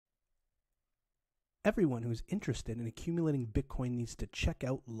Everyone who's interested in accumulating Bitcoin needs to check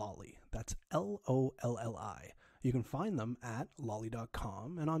out Lolli. That's Lolli. You can find them at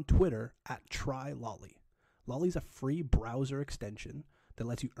lolli.com and on Twitter at TryLolli. Lolli's a free browser extension that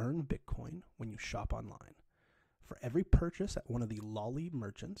lets you earn Bitcoin when you shop online. For every purchase at one of the Lolli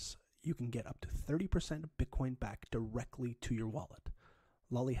merchants, you can get up to 30% of Bitcoin back directly to your wallet.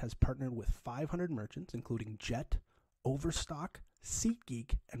 Lolli has partnered with 500 merchants, including Jet, Overstock,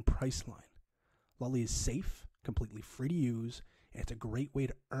 SeatGeek, and Priceline. Lolli is safe, completely free to use, and it's a great way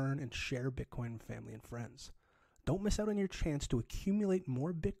to earn and share Bitcoin with family and friends. Don't miss out on your chance to accumulate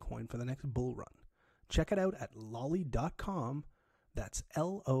more Bitcoin for the next bull run. Check it out at lolli.com. That's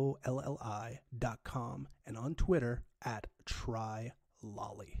LOLLI.com, and on Twitter at TryLolli.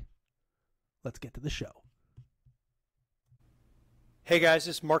 Let's get to the show. Hey guys,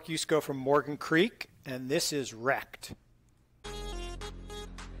 this is Mark Yusko from Morgan Creek, and this is REKT.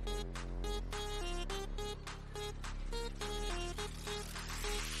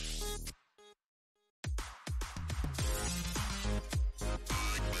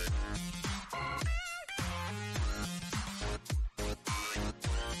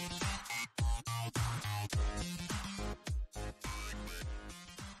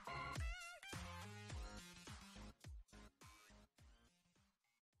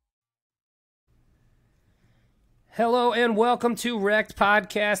 Hello and welcome to REKT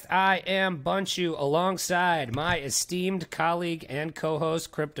Podcast. I am Bunchu alongside my esteemed colleague and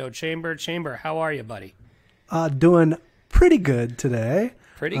co-host, Crypto Chamber. Chamber, how are you, buddy? Doing pretty good today.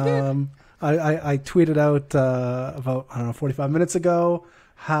 Pretty good? I tweeted out about, 45 minutes ago,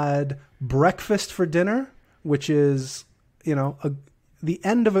 had breakfast for dinner, which is, the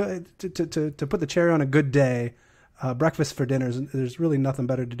end of to put the cherry on a good day. Breakfast for dinner, there's really nothing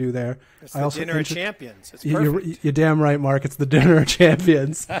better to do there. It's the dinner of champions. It's perfect. You're damn right, Mark. It's the dinner of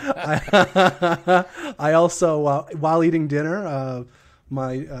champions. I also, while eating dinner,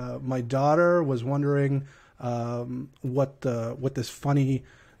 my daughter was wondering what this funny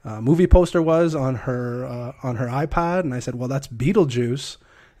movie poster was on her iPad, and I said, well, that's Beetlejuice.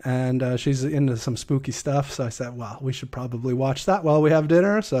 And she's into some spooky stuff, so I said, well, we should probably watch that while we have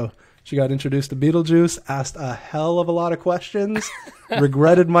dinner. So she got introduced to Beetlejuice, asked a hell of a lot of questions,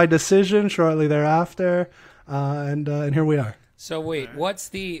 regretted my decision shortly thereafter, and here we are. So wait, what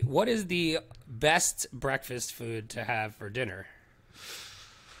is the best breakfast food to have for dinner?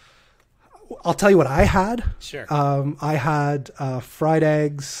 I'll tell you what I had. Sure. I had fried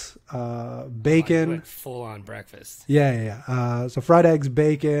eggs, bacon. Full on breakfast. Yeah. So fried eggs,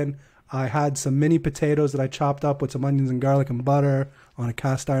 bacon. I had some mini potatoes that I chopped up with some onions and garlic and butter on a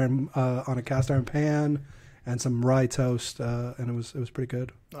cast iron pan, and some rye toast, and it was pretty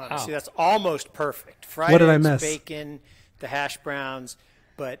good. See, that's almost perfect. Fried what did eggs, I miss? Bacon, the hash browns,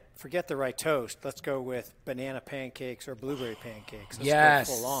 but forget the rye toast. Let's go with banana pancakes or blueberry pancakes. Yes,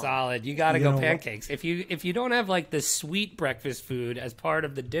 go full on. solid. You got to go pancakes. If you don't have like the sweet breakfast food as part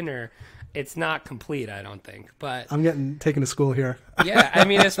of the dinner, it's not complete, I don't think. But I'm getting taken to school here. Yeah, I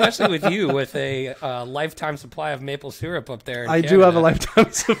mean, especially with you with a lifetime supply of maple syrup up there. I do have a lifetime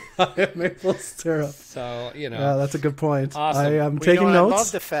supply of maple syrup. So Yeah, that's a good point. Awesome. I am taking notes.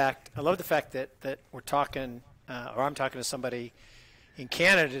 I love the fact that we're talking, or I'm talking to somebody in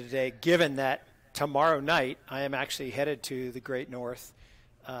Canada today, given that tomorrow night I am actually headed to the Great North.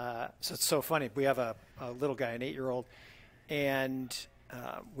 So it's so funny. We have a little guy, an 8-year-old, and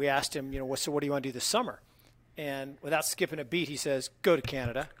we asked him, so what do you want to do this summer? And without skipping a beat, he says, go to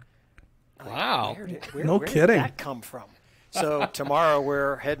Canada. Wow. No where kidding. did that come from? So tomorrow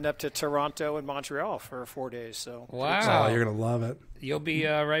we're heading up to Toronto and Montreal for 4 days. So wow, you're going to love it. You'll be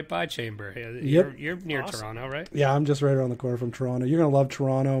right by Chamber. Yep. You're near Awesome. Toronto, right? Yeah, I'm just right around the corner from Toronto. You're going to love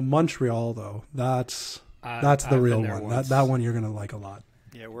Toronto. Montreal, though, that's the real one. That one you're going to like a lot.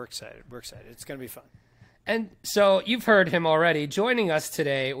 Yeah, we're excited. It's going to be fun. And so you've heard him already. Joining us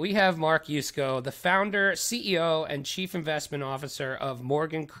today, we have Mark Yusko, the founder, CEO, and Chief Investment Officer of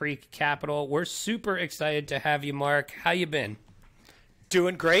Morgan Creek Capital. We're super excited to have you, Mark. How you been?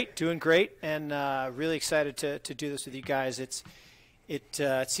 Doing great, and really excited to do this with you guys. It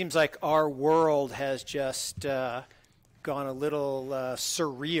seems like our world has just gone a little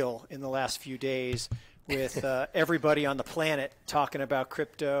surreal in the last few days with everybody on the planet talking about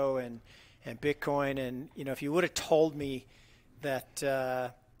crypto and Bitcoin. And, if you would have told me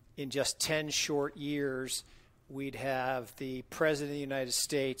that in just 10 short years, we'd have the President of the United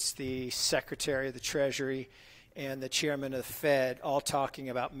States, the Secretary of the Treasury, and the Chairman of the Fed all talking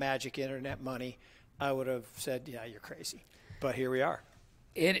about magic internet money, I would have said, yeah, you're crazy. But here we are.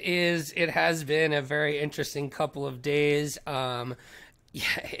 It has been a very interesting couple of days. Yeah,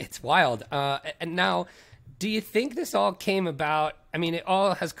 it's It's wild. And now, do you think this all came about? I mean, it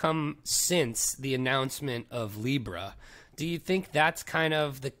all has come since the announcement of Libra. Do you think that's kind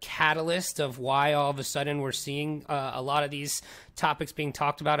of the catalyst of why all of a sudden we're seeing a lot of these topics being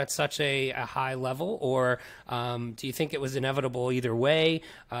talked about at such a high level? Or do you think it was inevitable either way?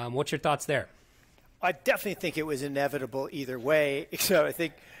 What's your thoughts there? I definitely think it was inevitable either way. So I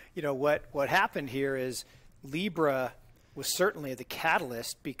think, what happened here is Libra was certainly the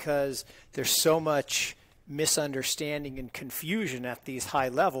catalyst because there's so much misunderstanding and confusion at these high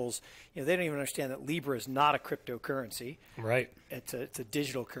levels. They don't even understand that Libra is not a cryptocurrency. Right. It's a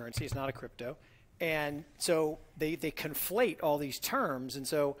digital currency. It's not a crypto. And so they conflate all these terms. And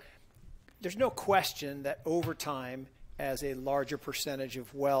so there's no question that over time, as a larger percentage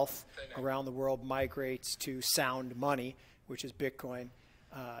of wealth around the world migrates to sound money, which is Bitcoin,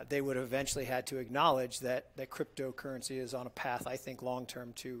 they would have eventually had to acknowledge that cryptocurrency is on a path, I think,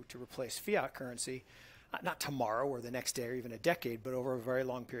 long-term to replace fiat currency. Not tomorrow or the next day or even a decade, but over a very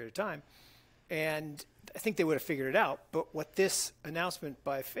long period of time. And I think they would have figured it out. But what this announcement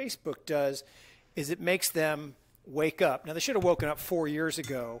by Facebook does is it makes them wake up. Now, they should have woken up 4 years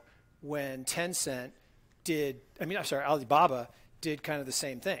ago when Alibaba did kind of the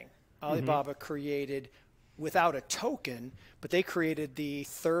same thing. Alibaba created, without a token, but they created the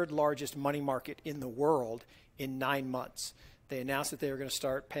third largest money market in the world in 9 months. They announced that they were going to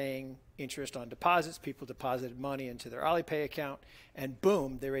start paying interest on deposits. People deposited money into their Alipay account, and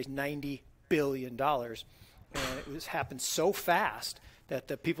boom, they raised $90 billion. And it happened so fast that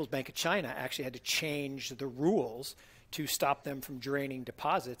the People's Bank of China actually had to change the rules to stop them from draining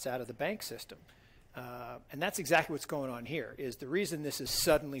deposits out of the bank system. And that's exactly what's going on here, is the reason this is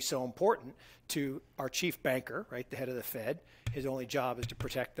suddenly so important to our chief banker, right, the head of the Fed. His only job is to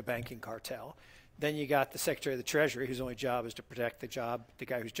protect the banking cartel. Then you got the Secretary of the Treasury, whose only job is to protect the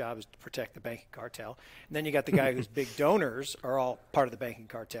guy whose job is to protect the banking cartel. And then you got the guy whose big donors are all part of the banking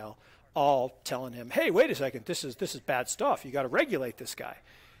cartel, all telling him, hey, wait a second, this is bad stuff. You got to regulate this guy.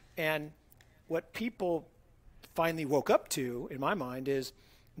 And what people finally woke up to, in my mind, is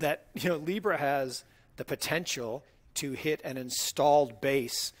that Libra has the potential to hit an installed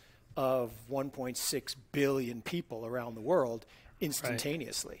base of 1.6 billion people around the world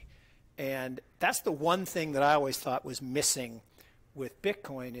instantaneously. Right. And that's the one thing that I always thought was missing with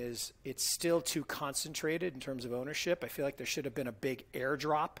Bitcoin is it's still too concentrated in terms of ownership. I feel like there should have been a big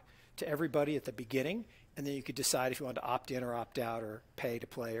airdrop to everybody at the beginning, and then you could decide if you wanted to opt in or opt out or pay to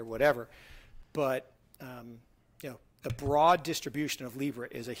play or whatever. But the broad distribution of Libra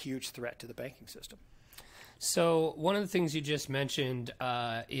is a huge threat to the banking system. So one of the things you just mentioned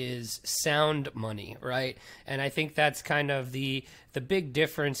is sound money, right? And I think that's kind of the big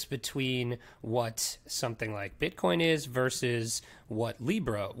difference between what something like Bitcoin is versus what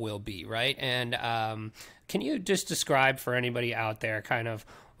Libra will be, right? And can you just describe for anybody out there kind of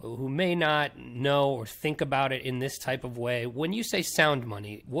who may not know or think about it in this type of way, when you say sound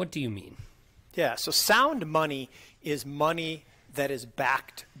money, what do you mean? Yeah, so sound money is money that is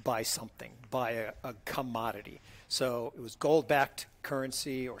backed by something, by a commodity. So it was gold-backed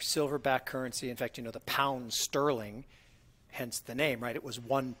currency or silver-backed currency. In fact, the pound sterling, hence the name, right? It was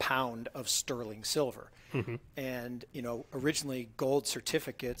 1 pound of sterling silver. Mm-hmm. And, originally gold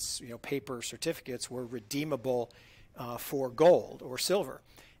certificates, paper certificates were redeemable for gold or silver.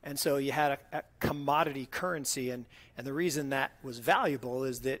 And so you had a commodity currency. And the reason that was valuable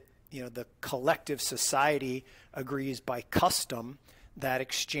is that, the collective society agrees by custom that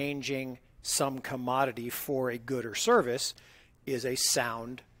exchanging some commodity for a good or service is a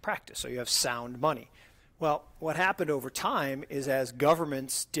sound practice. So you have sound money. Well, what happened over time is as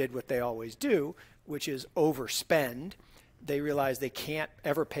governments did what they always do, which is overspend, they realize they can't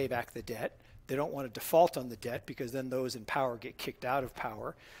ever pay back the debt. They don't want to default on the debt because then those in power get kicked out of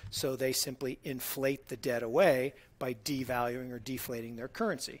power. So they simply inflate the debt away by devaluing or deflating their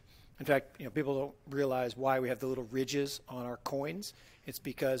currency. In fact, people don't realize why we have the little ridges on our coins. It's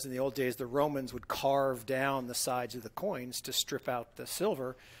because in the old days, the Romans would carve down the sides of the coins to strip out the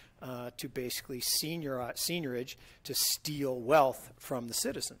silver to basically seigniorage to steal wealth from the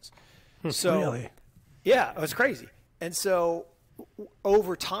citizens. So, really? Yeah, it was crazy. And so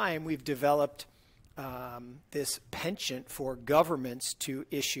over time, we've developed this penchant for governments to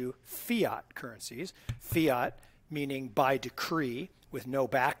issue fiat currencies. Fiat meaning by decree, with no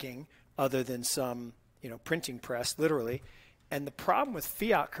backing other than some, printing press, literally. And the problem with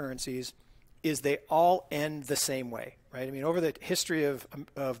fiat currencies is they all end the same way, right? I mean, over the history of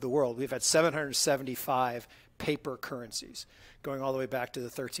the world, we've had 775 paper currencies going all the way back to the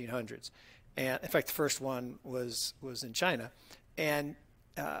 1300s. And in fact, the first one was in China. And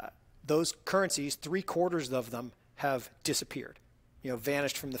those currencies, 3/4 of them have disappeared,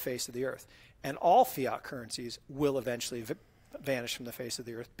 vanished from the face of the earth. And all fiat currencies will eventually vanish from the face of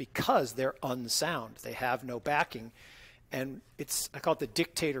the earth because they're unsound. They have no backing. And I call it the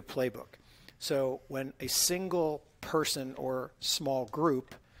dictator playbook. So when a single person or small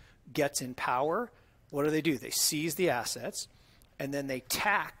group gets in power, what do? They seize the assets, and then they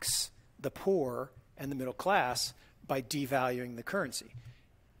tax the poor and the middle class by devaluing the currency.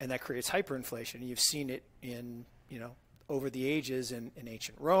 And that creates hyperinflation. And you've seen it in, over the ages in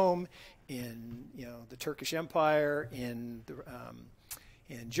ancient Rome, in, the Turkish Empire, in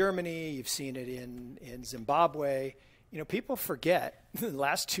Germany. You've seen it in Zimbabwe. People forget the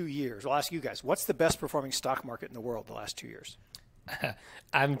last 2 years. I'll ask you guys, what's the best performing stock market in the world the last 2 years?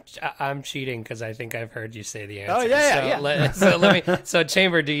 I'm cheating because I think I've heard you say the answer. Oh yeah. So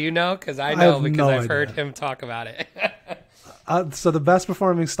Chamber, do you know? Because I know because I've heard him talk about it. So the best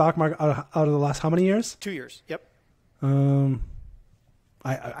performing stock market out of the last how many years? 2 years. Yep. I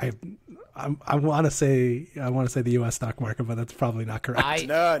want to say the U.S. stock market, but that's probably not correct.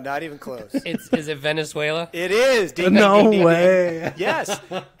 No, not even close. Is it Venezuela? It is. No way. Yes.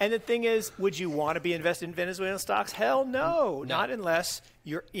 And the thing is, would you want to be invested in Venezuelan stocks? Hell no. Not unless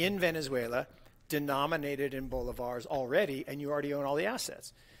you're in Venezuela, denominated in bolivars already, and you already own all the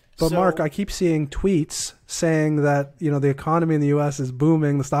assets. But Mark, I keep seeing tweets saying that, the economy in the U.S. is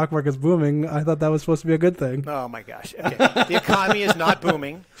booming, the stock market's booming. I thought that was supposed to be a good thing. Oh, my gosh. Okay. The economy is not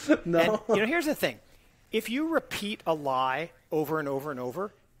booming. No. And, here's the thing. If you repeat a lie over and over and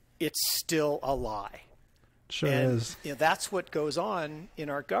over, it's still a lie. Sure and, is. That's what goes on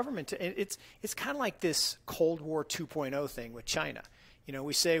in our government. And it's kind of like this Cold War 2.0 thing with China.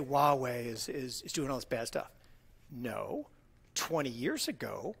 We say Huawei is doing all this bad stuff. No. 20 years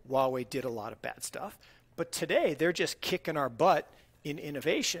ago, Huawei did a lot of bad stuff, but today they're just kicking our butt in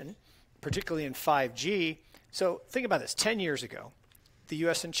innovation, particularly in 5G. So think about this. 10 years ago, the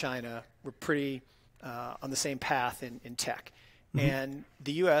U.S. and China were pretty on the same path in tech. Mm-hmm. And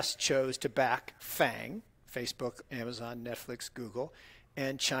the U.S. chose to back FANG, Facebook, Amazon, Netflix, Google,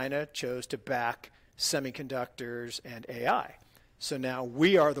 and China chose to back semiconductors and AI. So now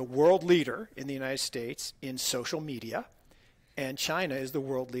we are the world leader in the United States in social media, and China is the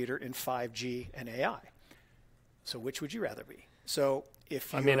world leader in 5G and AI. So which would you rather be? So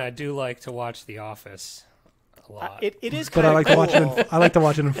I do like to watch The Office a lot. It is but kind of cool. I like to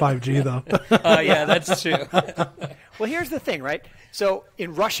watch it in 5G though. Yeah, that's true. Well, here's the thing, right? So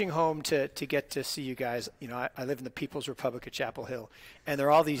in rushing home to get to see you guys, I live in the People's Republic of Chapel Hill, and there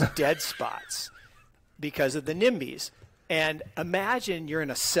are all these dead spots because of the NIMBYs. And imagine you're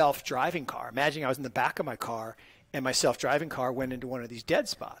in a self-driving car. Imagine I was in the back of my car and my self-driving car went into one of these dead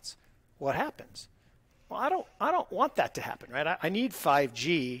spots. What happens? Well, I don't want that to happen, right? I need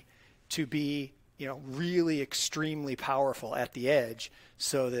 5G to be, really extremely powerful at the edge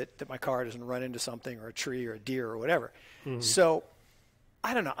so that my car doesn't run into something or a tree or a deer or whatever. Mm-hmm. So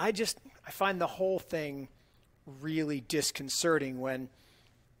I don't know. I find the whole thing really disconcerting when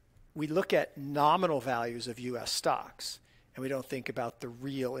we look at nominal values of U.S. stocks and we don't think about the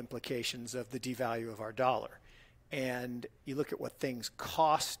real implications of the devalue of our dollar. And you look at what things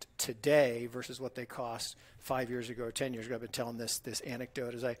cost today versus what they cost 5 years ago or 10 years ago. I've been telling this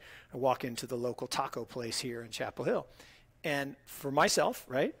anecdote as I walk into the local taco place here in Chapel Hill. And for myself,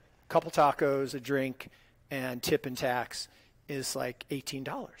 right, a couple tacos, a drink, and tip and tax is like $18.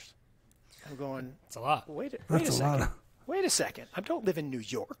 I'm going, it's a lot. Wait a second. Wait a second. I don't live in New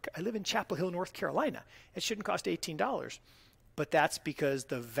York. I live in Chapel Hill, North Carolina. It shouldn't cost $18. But that's because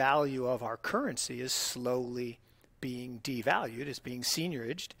the value of our currency is slowly being devalued, is being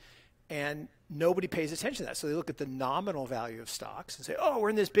seignioraged, and nobody pays attention to that. So they look at the nominal value of stocks and say, oh, we're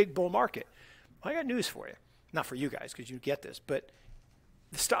in this big bull market. Well, I got news for you. Not for you guys, because you get this, but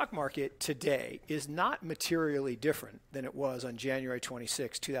the stock market today is not materially different than it was on January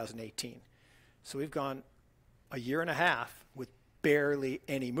 26, 2018. So we've gone a year and a half with barely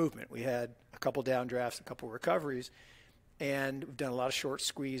any movement. We had a couple downdrafts, a couple recoveries, and we've done a lot of short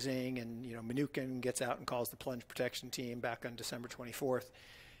squeezing, and Mnuchin gets out and calls the plunge protection team back on December 24th.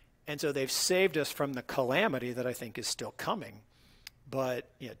 And so they've saved us from the calamity that I think is still coming. But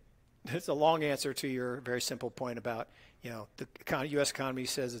it's a long answer to your very simple point about, the U.S. economy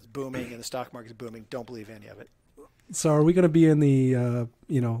says it's booming and the stock market is booming. Don't believe any of it. So are we going to be in the,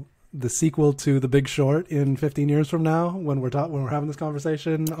 the sequel to The Big Short in 15 years from now when we're having this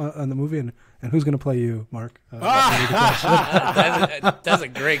conversation on the movie, and who's going to play you, Mark? That's a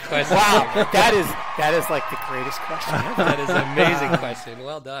great question. Wow, that is like the greatest question ever. That is an amazing question.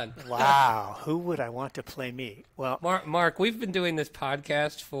 Well done. Wow, who would I want to play me? Well, Mark, we've been doing this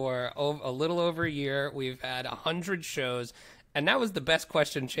podcast for a little over a year. We've had 100 shows. And that was the best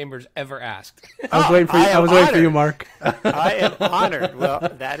question Chambers ever asked. I was waiting for you, Mark. I am honored. Well,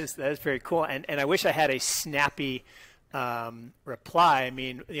 that is very cool. And I wish I had a snappy reply. I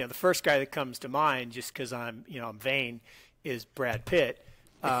mean, the first guy that comes to mind, just because I'm vain, is Brad Pitt,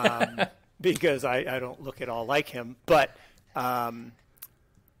 because I don't look at all like him. But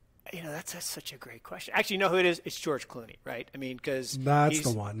that's such a great question. Actually, you know who it is? It's George Clooney, right? I mean, because that's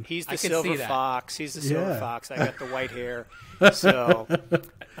the one. He's the silver fox. He's the silver fox. I got the white hair, so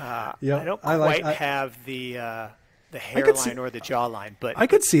I don't quite have the hairline or the jawline. But I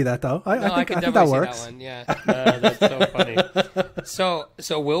could see that though. I think that works. See that one. Yeah, that's so funny.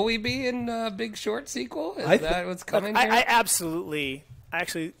 So will we be in Big Short sequel? Is that what's coming? I absolutely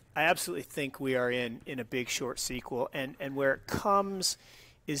think we are in a Big Short sequel, and where it comes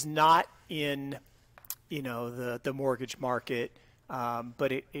is not in the mortgage market,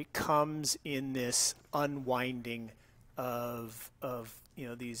 but it comes in this unwinding of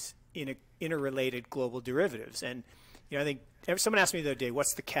these interrelated global derivatives. And I think someone asked me the other day,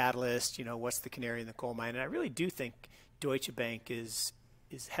 what's the catalyst? What's the canary in the coal mine? And I really do think Deutsche Bank has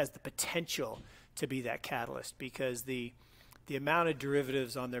the potential to be that catalyst, because the amount of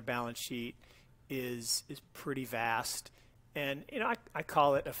derivatives on their balance sheet is pretty vast. And I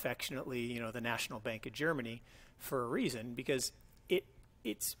call it affectionately, the National Bank of Germany, for a reason, because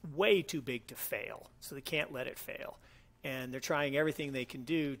it's way too big to fail, so they can't let it fail, and they're trying everything they can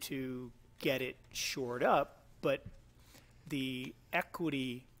do to get it shored up. But the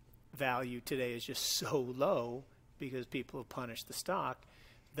equity value today is just so low because people have punished the stock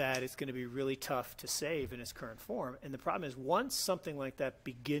that it's going to be really tough to save in its current form. And the problem is, once something like that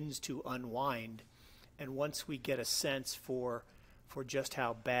begins to unwind, and once we get a sense for just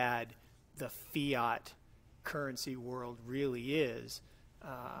how bad the fiat currency world really is,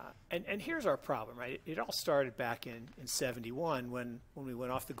 and here's our problem, right? It all started back in 71 when we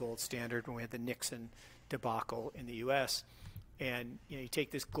went off the gold standard, when we had the Nixon debacle in the U.S. And you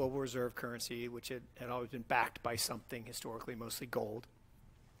take this global reserve currency, which had always been backed by something historically, mostly gold,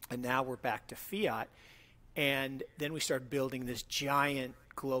 and now we're back to fiat. And then we started building this giant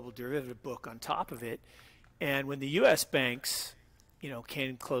global derivative book on top of it. And when the U.S. banks,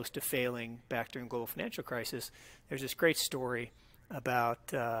 came close to failing back during the global financial crisis, there's this great story about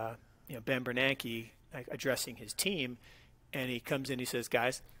Ben Bernanke addressing his team, and he comes in, he says,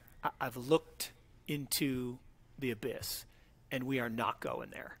 guys, I've looked into the abyss, and we are not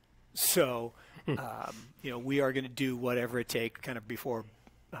going there. So, we are going to do whatever it takes, kind of before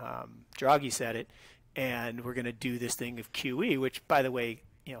Draghi said it, and we're going to do this thing of QE, which, by the way,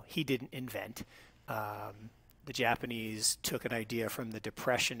 he didn't invent. The Japanese took an idea from the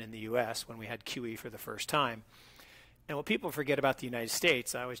Depression in the U.S. when we had QE for the first time. And what people forget about the United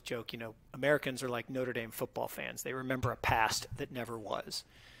States, I always joke, Americans are like Notre Dame football fans. They remember a past that never was.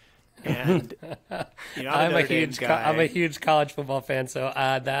 And I'm a huge college football fan, so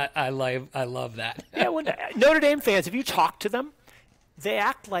that I love that. Yeah, Notre Dame fans, if you talk to them, they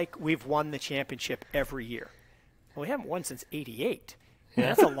act like we've won the championship every year. Well, we haven't won since '88.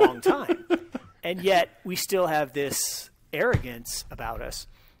 That's a long time. And yet we still have this arrogance about us,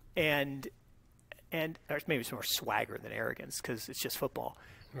 and there's maybe some more swagger than arrogance because it's just football.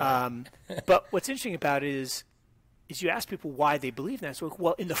 Right. But what's interesting about it is you ask people why they believe that. So,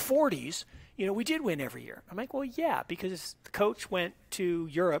 well, in the 40s, we did win every year. I'm like, well, yeah, because the coach went to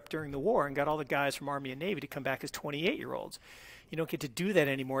Europe during the war and got all the guys from Army and Navy to come back as 28-year-olds. You don't get to do that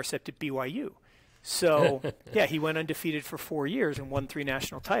anymore except at BYU. So, yeah, he went undefeated for 4 years and won 3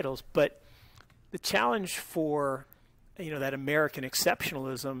 national titles. But the challenge for, that American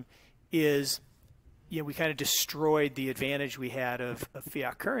exceptionalism is, we kind of destroyed the advantage we had of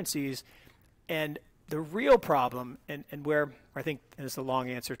fiat currencies. And the real problem, and where I think is the long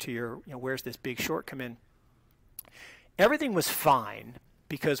answer to your, where's this Big Short come in? Everything was fine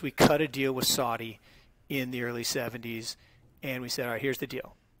because we cut a deal with Saudi in the early 70s. And we said, all right, here's the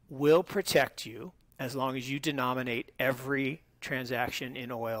deal. We'll protect you as long as you denominate every transaction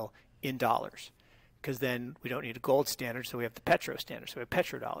in oil in dollars, because then we don't need a gold standard, so we have the petro standard, so we have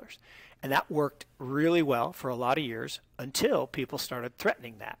petrodollars. And that worked really well for a lot of years until people started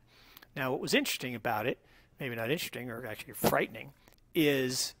threatening that. Now, what was interesting about it, maybe not interesting or actually frightening,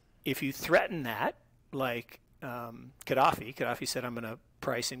 is if you threaten that, like Gaddafi said, I'm going to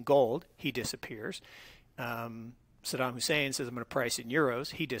price in gold, he disappears. Saddam Hussein says, I'm going to price in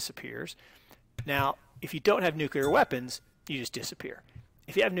euros, he disappears. Now, if you don't have nuclear weapons, you just disappear.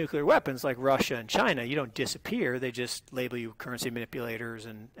 If you have nuclear weapons like Russia and China, you don't disappear. They just label you currency manipulators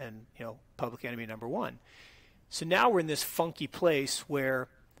and public enemy number one. So now we're in this funky place where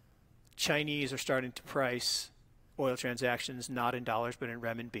Chinese are starting to price oil transactions not in dollars but in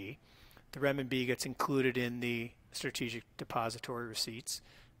renminbi. The renminbi gets included in the strategic depository receipts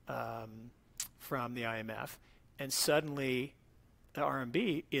from the IMF, and suddenly the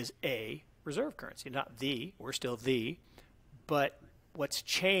RMB is a reserve currency, not the. We're still the, but what's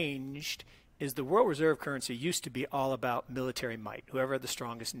changed is the world reserve currency used to be all about military might. Whoever had the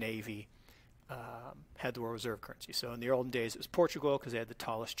strongest navy had the world reserve currency. So in the olden days, it was Portugal because they had the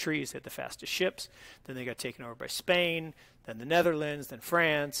tallest trees, they had the fastest ships. Then they got taken over by Spain, then the Netherlands, then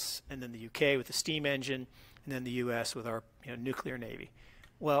France, and then the UK with the steam engine, and then the US with our nuclear navy.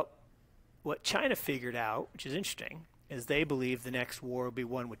 Well, what China figured out, which is interesting, is they believe the next war will be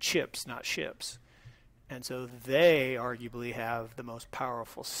won with chips, not ships. And so they arguably have the most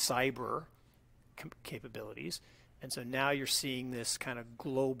powerful cyber capabilities. And so now you're seeing this kind of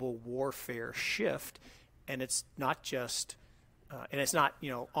global warfare shift, and it's not just, and it's not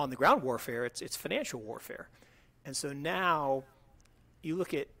on the ground warfare. It's financial warfare. And so now you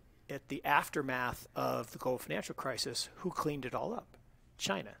look at the aftermath of the global financial crisis. Who cleaned it all up?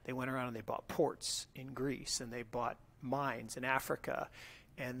 China. They went around and they bought ports in Greece, and they bought mines in Africa,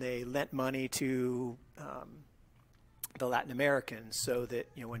 and they lent money to the Latin Americans so that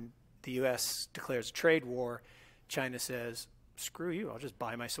when the U.S. declares a trade war, China says, screw you, I'll just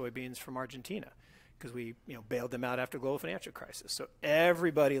buy my soybeans from Argentina because we bailed them out after the global financial crisis. So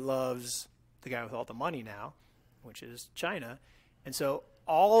everybody loves the guy with all the money now, which is China. And so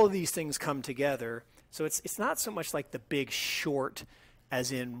all of these things come together. So it's not so much like the big short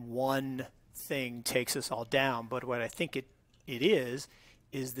as in one thing takes us all down, but what I think it is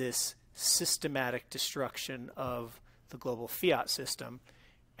this systematic destruction of the global fiat system.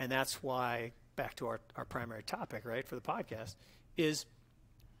 And that's why, back to our primary topic, right, for the podcast, is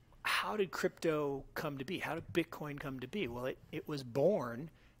how did crypto come to be? How did Bitcoin come to be? Well, it was born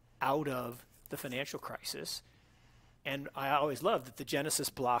out of the financial crisis. And I always love that the Genesis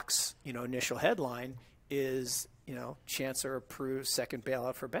blocks, initial headline is, Chancellor approves second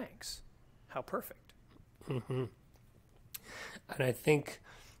bailout for banks. How perfect. Mm-hmm. And I think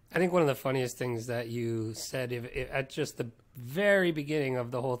one of the funniest things that you said at just the very beginning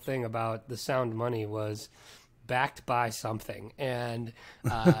of the whole thing about the sound money was backed by something. And,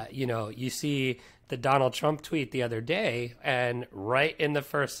 you see the Donald Trump tweet the other day, and right in the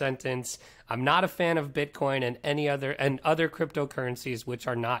first sentence, I'm not a fan of Bitcoin and other cryptocurrencies which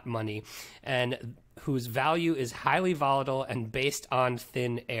are not money and whose value is highly volatile and based on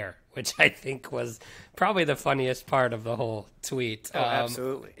thin air, which I think was probably the funniest part of the whole tweet. Oh,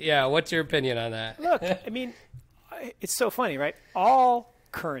 absolutely. Yeah. What's your opinion on that? Look, I mean, it's so funny, right? All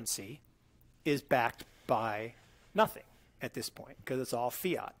currency is backed by nothing at this point because it's all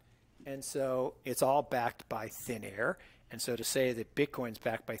fiat. And so it's all backed by thin air. And so to say that Bitcoin's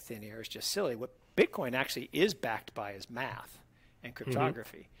backed by thin air is just silly. What Bitcoin actually is backed by is math and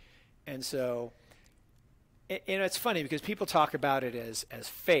cryptography. Mm-hmm. And so, it's funny because people talk about it as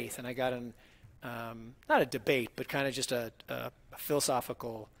faith. And I got in, not a debate, but kind of just a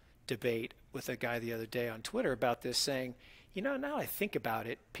philosophical debate with a guy the other day on Twitter about this, saying, now I think about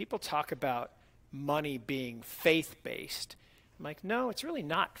it, people talk about money being faith-based. I'm like, no, it's really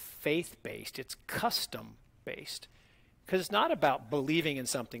not faith-based. It's custom-based. Because it's not about believing in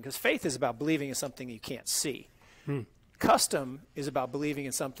something, because faith is about believing in something you can't see. Custom is about believing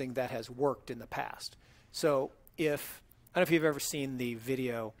in something that has worked in the past. So I don't know if you've ever seen the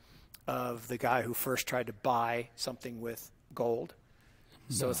video of the guy who first tried to buy something with gold.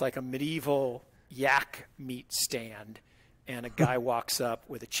 No. So it's like a medieval yak meat stand, and a guy walks up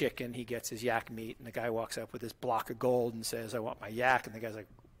with a chicken. He gets his yak meat, and the guy walks up with this block of gold and says, I want my yak. And the guy's like,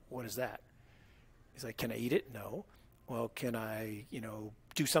 what is that? He's like, can I eat it? No. Well, can I,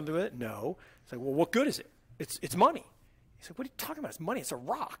 do something with it? No. It's like, well, what good is it? It's money. He's like, what are you talking about? It's money. It's a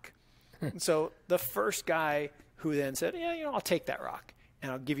rock. And so the first guy who then said, yeah, I'll take that rock,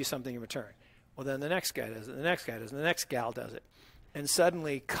 and I'll give you something in return. Well, then the next guy does it, the next guy does it, the next gal does it. And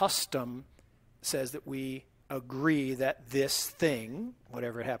suddenly custom says that we agree that this thing,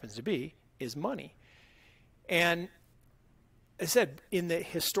 whatever it happens to be, is money. And I said, in the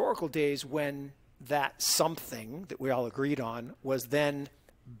historical days when that something that we all agreed on was then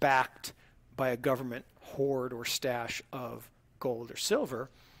backed by a government hoard or stash of gold or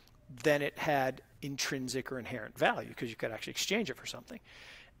silver, then it had intrinsic or inherent value because you could actually exchange it for something.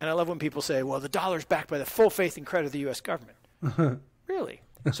 And I love when people say, well, the dollar's backed by the full faith and credit of the U.S. government. Really?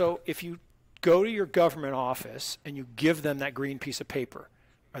 So if you go to your government office and you give them that green piece of paper,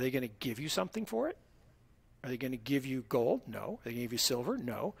 are they going to give you something for it? Are they going to give you gold? No. Are they going to give you silver?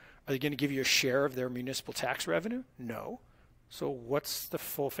 No. Are they going to give you a share of their municipal tax revenue? No. So what's the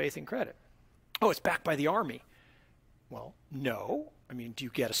full faith and credit? Oh, it's backed by the Army. Well, no. I mean, do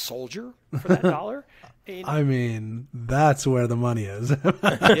you get a soldier for that dollar? I mean, that's where the money is.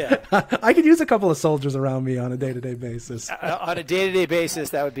 Yeah. I could use a couple of soldiers around me on a day-to-day basis. On a day-to-day basis,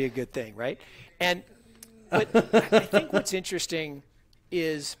 that would be a good thing, right? But I think what's interesting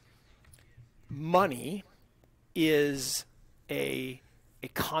is money is a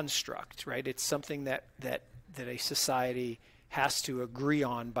construct, right? It's something that a society has to agree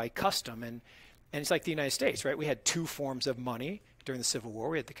on by custom. And it's like the United States, right? We had two forms of money during the Civil War.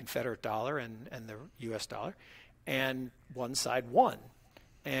 We had the Confederate dollar and the U.S. dollar, and one side won,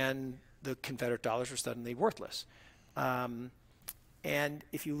 and the Confederate dollars were suddenly worthless. And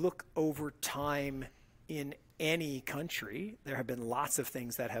if you look over time in any country, there have been lots of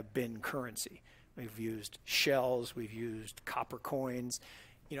things that have been currency. We've used shells, we've used copper coins.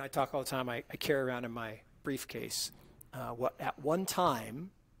 You know, I talk all the time, I carry around in my briefcase what at one time,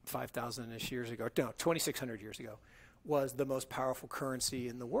 5,000-ish years ago, no, 2,600 years ago, was the most powerful currency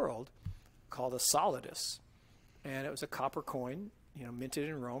in the world, called a solidus. And it was a copper coin, you know, minted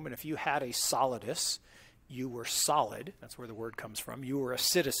in Rome. And if you had a solidus, you were solid. That's where the word comes from. You were a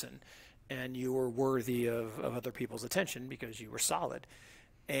citizen, and you were worthy of other people's attention because you were solid.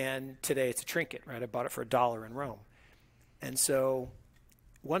 And today it's a trinket, right? I bought it for $1 in Rome. And so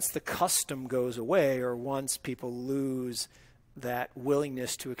once the custom goes away, or once people lose that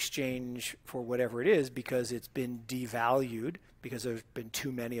willingness to exchange for whatever it is because it's been devalued, because there's been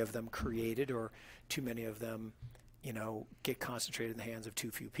too many of them created, or too many of them, you know, get concentrated in the hands of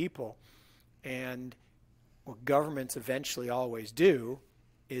too few people. And what governments eventually always do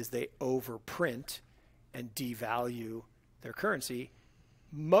is they overprint and devalue their currency,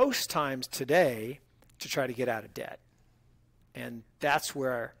 most times today, to try to get out of debt. And that's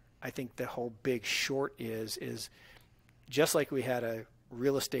where I think the whole big short is just like we had a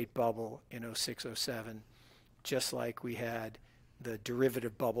real estate bubble in 06, 07, just like we had the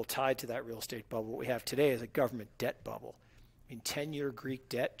derivative bubble tied to that real estate bubble, what we have today is a government debt bubble. I mean, 10-year Greek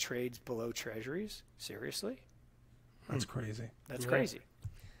debt trades below treasuries. Seriously? That's crazy. That's crazy.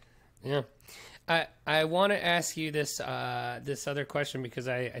 Yeah. I want to ask you this this other question because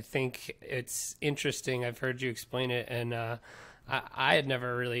I think it's interesting. I've heard you explain it, and I had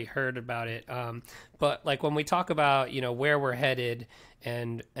never really heard about it. But like when we talk about, you know, where we're headed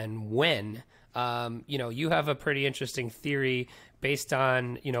and when, you know, you have a pretty interesting theory based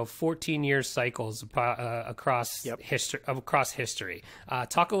on, you know, 14-year cycles across history.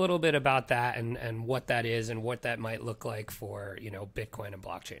 Talk a little bit about that and what that is and what that might look like for, you know, Bitcoin and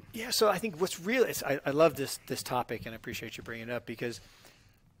blockchain. Yeah, so I think what's real is I love this topic, and I appreciate you bringing it up, because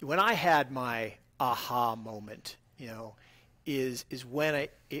when I had my aha moment, you know, is when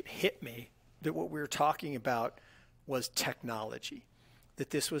it hit me that what we were talking about was technology, that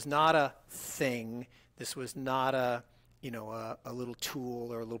this was not a thing, this was not a little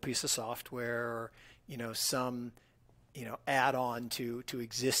tool or a little piece of software or, you know, some, you know, add-on to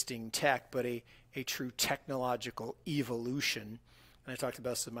existing tech, but a true technological evolution. And I talked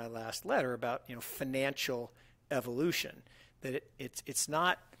about this in my last letter about, you know, financial evolution, that it's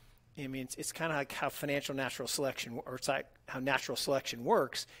not, I mean, it's kind of like how financial natural selection, or it's like how natural selection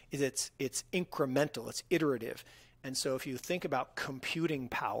works, is it's incremental, it's iterative. And so if you think about computing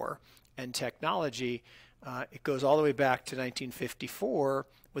power and technology, it goes all the way back to 1954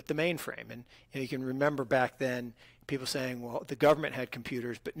 with the mainframe. And you can remember back then people saying, well, the government had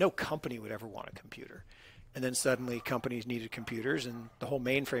computers, but no company would ever want a computer. And then suddenly companies needed computers, and the whole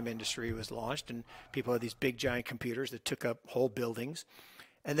mainframe industry was launched, and people had these big giant computers that took up whole buildings.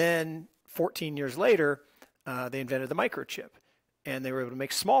 And then 14 years later, they invented the microchip, and they were able to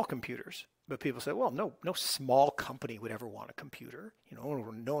make small computers. But people said, well, no small company would ever want a computer. You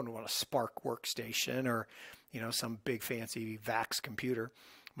know, no one would want a Spark workstation or, you know, some big fancy VAX computer,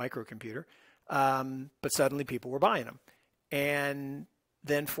 microcomputer. But suddenly people were buying them. And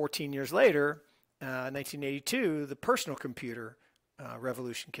then 14 years later, 1982, the personal computer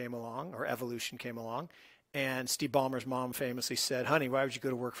revolution came along, or evolution came along. And Steve Ballmer's mom famously said, honey, why would you go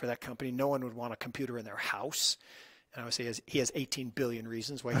to work for that company? No one would want a computer in their house. And I would say he has 18 billion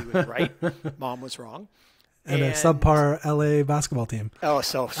reasons why he was right. Mom was wrong. And a subpar LA basketball team. Oh,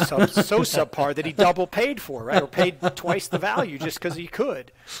 so subpar that he double paid for, right? Or paid twice the value just because he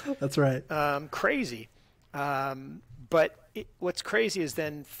could. That's right. Crazy. But what's crazy is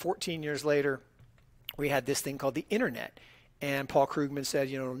then 14 years later, we had this thing called the internet. And Paul Krugman said,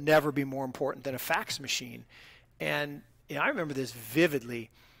 it'll never be more important than a fax machine. And I remember this vividly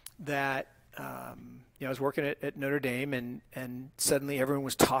that I was working at Notre Dame and suddenly everyone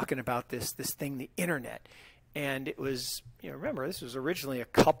was talking about this thing, the internet. And it was, remember, this was originally a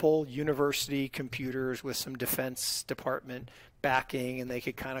couple university computers with some Defense Department backing, and they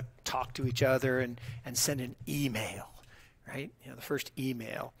could kind of talk to each other and send an email, right? The first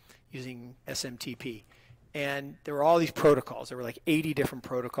email using SMTP. And there were all these protocols. There were like 80 different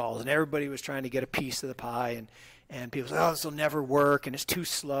protocols, and everybody was trying to get a piece of the pie. And people said, oh, this will never work, and it's too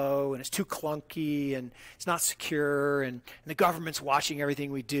slow, and it's too clunky, and it's not secure, and the government's watching everything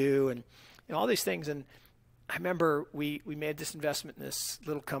we do, and all these things. And I remember we made this investment in this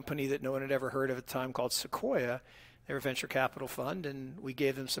little company that no one had ever heard of at the time called Sequoia. They were a venture capital fund, and we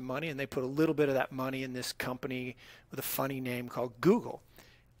gave them some money, and they put a little bit of that money in this company with a funny name called Google.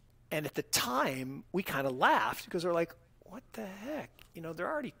 And at the time, we kind of laughed because we're like, what the heck? There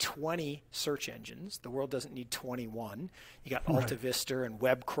are already 20 search engines. The world doesn't need 21. You got Alta Vista and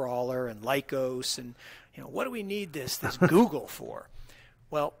Web Crawler and Lycos, and what do we need this Google for?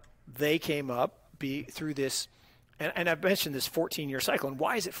 Well, they came up through this, and I've mentioned this 14-year cycle. And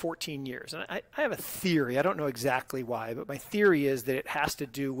why is it 14 years? And I have a theory. I don't know exactly why, but my theory is that it has to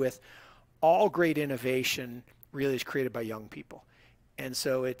do with all great innovation really is created by young people. And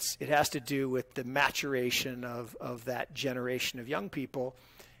so it has to do with the maturation of that generation of young people.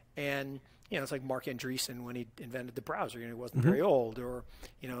 And, it's like Mark Andreessen when he invented the browser, he wasn't very old, or,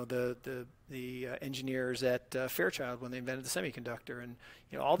 the engineers at Fairchild when they invented the semiconductor. And,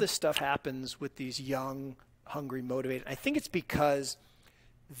 all this stuff happens with these young, hungry, motivated. I think it's because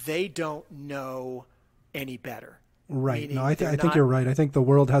they don't know any better. Right. No, I think you're right. I think the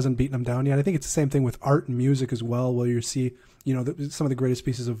world hasn't beaten them down yet. I think it's the same thing with art and music as well, where you see, some of the greatest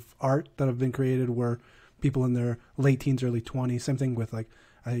pieces of art that have been created were people in their late teens, early 20s. Same thing with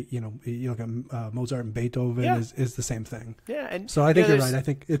you look at Mozart and Beethoven is the same thing. Yeah. And so I think you're right. I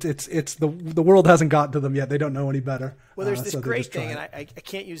think it's the world hasn't gotten to them yet. They don't know any better. Well, there's this great thing, and I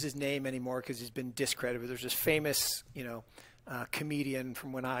can't use his name anymore because he's been discredited. There's this famous, comedian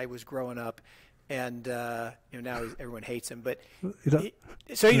from when I was growing up. And now everyone hates him, but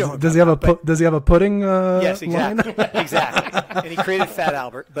does he have a pudding? Yes, exactly, exactly. And he created Fat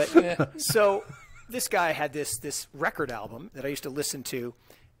Albert. But so this guy had this record album that I used to listen to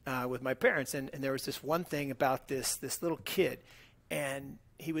with my parents, and there was this one thing about this little kid, and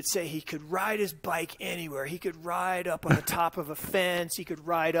he would say he could ride his bike anywhere. He could ride up on the top of a fence. He could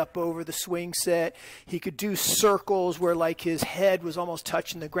ride up over the swing set. He could do circles where like his head was almost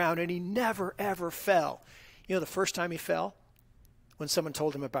touching the ground, and he never, ever fell. The first time he fell? When someone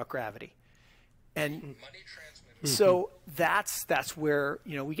told him about gravity. And so that's where,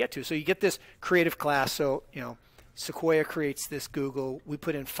 we get to. So you get this creative class. So, Sequoia creates this Google. We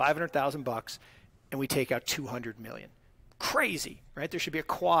put in $500,000 and we take out $200 million. Crazy, right? There should be a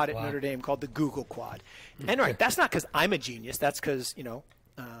quad at Notre Dame called the Google Quad. And right, that's not because I'm a genius. That's because,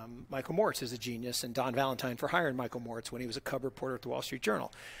 Michael Moritz is a genius, and Don Valentine for hiring Michael Moritz when he was a cub reporter at the Wall Street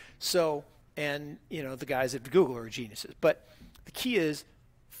Journal. So, and, the guys at Google are geniuses. But the key is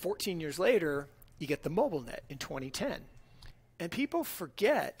 14 years later, you get the mobile net in 2010. And people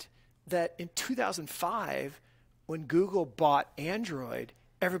forget that in 2005, when Google bought Android,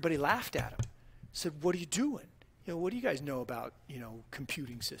 everybody laughed at them. Said, what are you doing? What do you guys know about,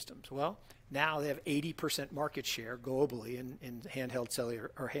 computing systems? Well, now they have 80% market share globally in handheld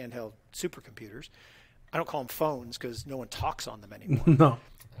cellular or handheld supercomputers. I don't call them phones because no one talks on them anymore. No.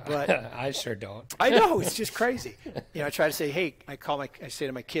 But I sure don't. I know, it's just crazy. I try to say, hey, I say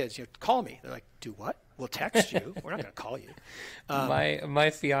to my kids, call me. They're like, do what? We'll text you. We're not going to call you. My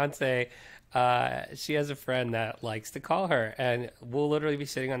fiance, she has a friend that likes to call her, and we'll literally be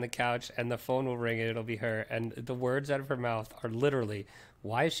sitting on the couch, and the phone will ring, and it'll be her, and the words out of her mouth are literally,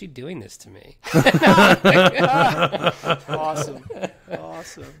 "Why is she doing this to me?" Awesome.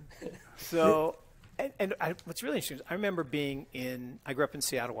 So, what's really interesting is I remember I grew up in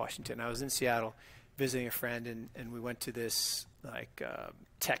Seattle, Washington. I was in Seattle visiting a friend, and we went to this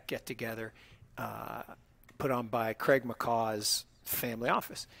tech get together put on by Craig McCaw's family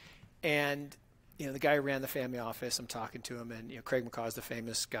office. And, the guy who ran the family office, I'm talking to him, and, Craig McCaw is the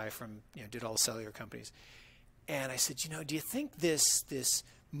famous guy from, did all the cellular companies. And I said, do you think this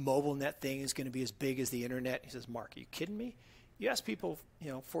mobile net thing is going to be as big as the internet? He says, Mark, are you kidding me? You ask people,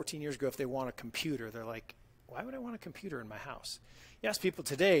 14 years ago if they want a computer, they're like, why would I want a computer in my house? You ask people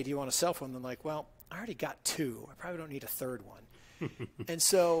today, do you want a cell phone? They're like, well, I already got 2. I probably don't need a third one. And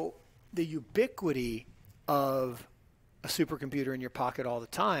so the ubiquity of a supercomputer in your pocket all the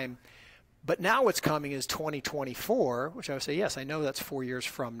time. But now what's coming is 2024, which I would say, yes, I know that's 4 years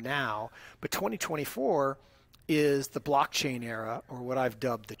from now, but 2024 is the blockchain era, or what I've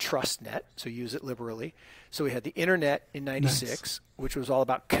dubbed the trust net, so use it liberally. So we had the internet in 96, which was all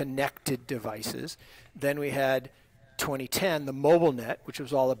about connected devices. Then we had 2010, the mobile net, which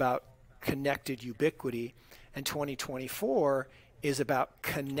was all about connected ubiquity. And 2024 is about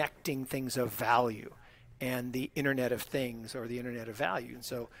connecting things of value and the Internet of Things, or the Internet of Value. And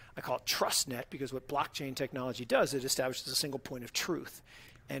so I call it trust net, because what blockchain technology does, it establishes a single point of truth.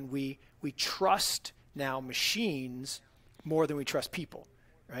 And we trust now machines more than we trust people,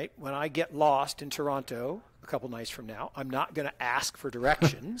 right? When I get lost in Toronto a couple nights from now, I'm not going to ask for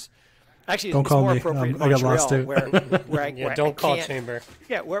directions. Actually, don't it's call more me. appropriate in I got Montreal, lost too. where Don't call can't- Chamber.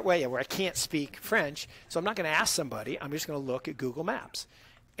 Yeah, where I can't speak French, so I'm not going to ask somebody. I'm just going to look at Google Maps,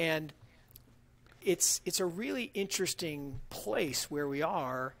 and it's a really interesting place where we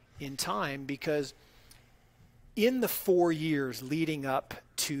are in time, because in the 4 years leading up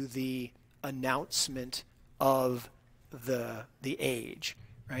to the announcement of the age,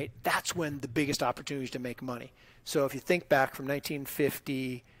 right? That's when the biggest opportunities to make money. So if you think back from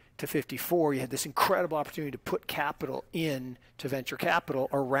 1950 to 54, you had this incredible opportunity to put capital in to venture capital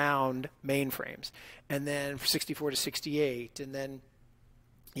around mainframes. And then 64 to 68, and then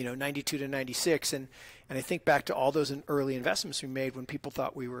 92 to 96. And I think back to all those early investments we made when people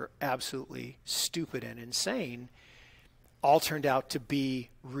thought we were absolutely stupid and insane, all turned out to be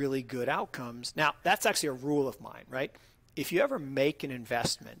really good outcomes. Now, that's actually a rule of mine, right? If you ever make an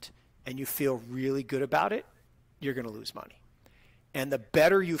investment and you feel really good about it, you're going to lose money. And the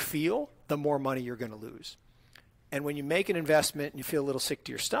better you feel, the more money you're going to lose. And when you make an investment and you feel a little sick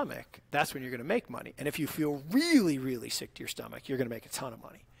to your stomach, that's when you're going to make money. And if you feel really, really sick to your stomach, you're going to make a ton of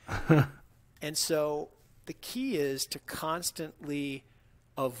money. And so the key is to constantly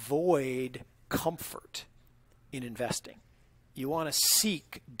avoid comfort in investing. You want to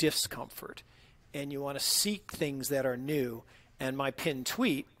seek discomfort, and you want to seek things that are new. And my pinned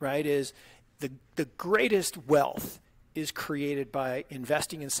tweet, right, is the greatest wealth is created by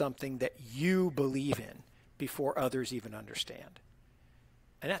investing in something that you believe in before others even understand.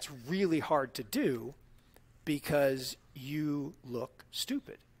 And that's really hard to do because you look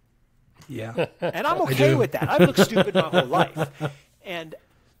stupid. Yeah. And I'm okay with that. I've looked stupid my whole life. And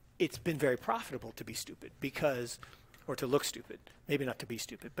it's been very profitable to be stupid or to look stupid. Maybe not to be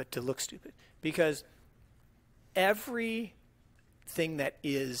stupid, but to look stupid. Because everything that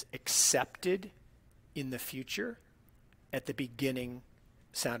is accepted in the future at the beginning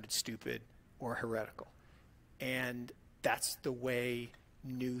sounded stupid or heretical. And that's the way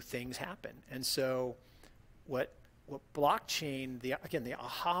new things happen. And so what blockchain, the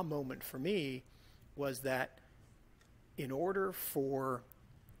aha moment for me was that in order for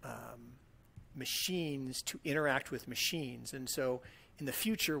machines to interact with machines, and so in the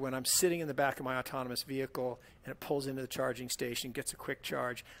future when I'm sitting in the back of my autonomous vehicle and it pulls into the charging station, gets a quick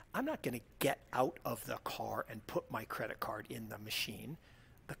charge, I'm not going to get out of the car and put my credit card in the machine.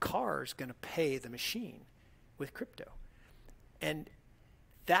 The car is going to pay the machine with crypto. And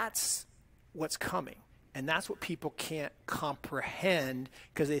that's what's coming. And that's what people can't comprehend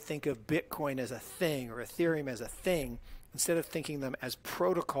because they think of Bitcoin as a thing or Ethereum as a thing instead of thinking them as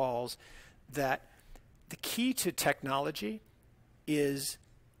protocols. That the key to technology is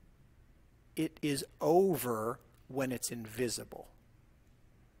it is over when it's invisible,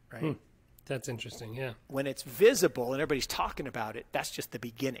 right? That's interesting, yeah. When it's visible and everybody's talking about it, that's just the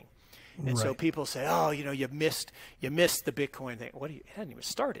beginning. And so people say, oh, you missed the Bitcoin thing. It hadn't even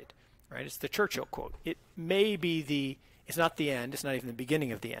started, right? It's the Churchill quote. It may be it's not the end. It's not even the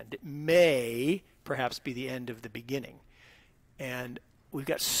beginning of the end. It may perhaps be the end of the beginning. And we've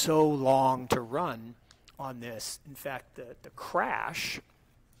got so long to run on this. In fact, the crash,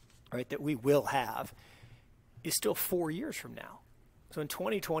 right, that we will have is still 4 years from now. So in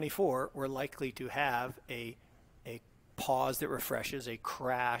 2024, we're likely to have a pause that refreshes, a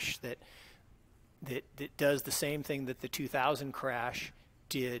crash that does the same thing that the 2000 crash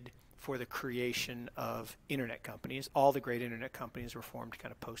did for the creation of internet companies. All the great internet companies were formed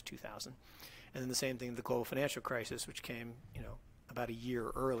kind of post-2000. And then the same thing, the global financial crisis, which came, about a year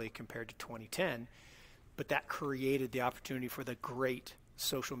early compared to 2010. But that created the opportunity for the great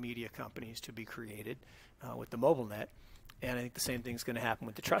social media companies to be created with the mobile net. And I think the same thing is going to happen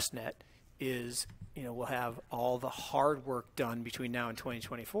with the trust net is, we'll have all the hard work done between now and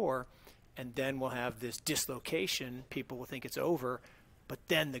 2024, and then we'll have this dislocation. People will think it's over, but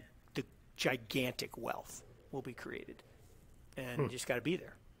then the gigantic wealth will be created, and you just got to be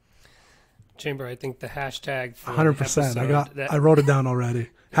there. Chamber, I think the hashtag for 100%. I wrote it down already.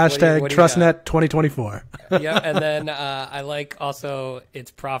 Hashtag TrustNet 2024. Yeah, and then I like also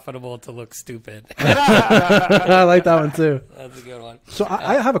it's profitable to look stupid. I like that one too. That's a good one. So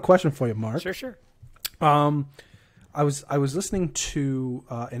I have a question for you, Mark. Sure. I was listening to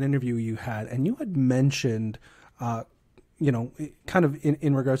an interview you had, and you had mentioned, kind of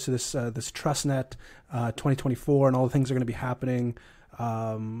in regards to this TrustNet 2024 and all the things that are going to be happening.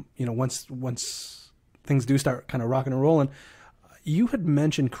 Once things do start kind of rocking and rolling, you had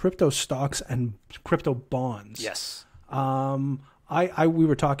mentioned crypto stocks and crypto bonds. Yes. We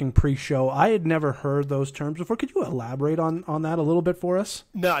were talking pre-show. I had never heard those terms before. Could you elaborate on that a little bit for us?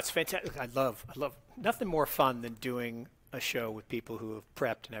 No, it's fantastic. I love nothing more fun than doing a show with people who have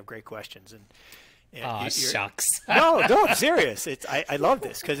prepped and have great questions. And shucks. No, I'm serious. I love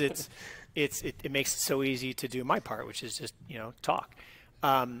this because it makes it so easy to do my part, which is just talk,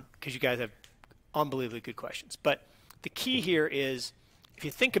 because you guys have unbelievably good questions. But the key here is, if you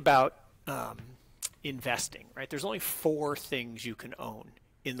think about investing, right? There's only 4 things you can own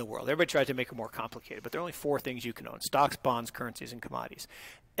in the world. Everybody tries to make it more complicated, but there are only 4 things you can own: stocks, bonds, currencies, and commodities.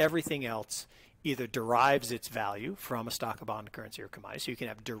 Everything else either derives its value from a stock, a bond, currency, or commodity. So you can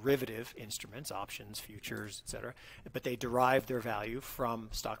have derivative instruments, options, futures, etc., but they derive their value from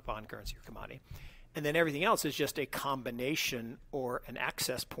stock, bond, currency, or commodity. And then everything else is just a combination or an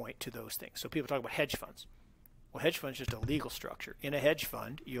access point to those things. So people talk about hedge funds. Well, hedge fund is just a legal structure. In a hedge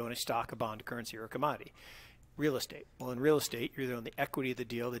fund, you own a stock, a bond, a currency, or a commodity. Real estate. Well, in real estate, you either own the equity of the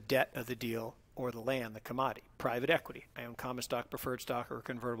deal, the debt of the deal, or the land, the commodity. Private equity. I own common stock, preferred stock, or a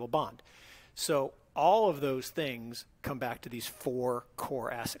convertible bond. So all of those things come back to these 4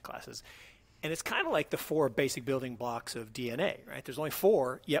 core asset classes. And it's kind of like the 4 basic building blocks of DNA, right? There's only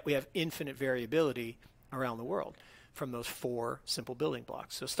 4, yet we have infinite variability around the world from those 4 simple building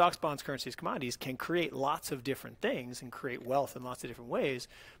blocks. So stocks, bonds, currencies, commodities can create lots of different things and create wealth in lots of different ways,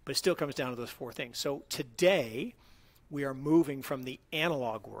 but it still comes down to those 4 things. So today, we are moving from the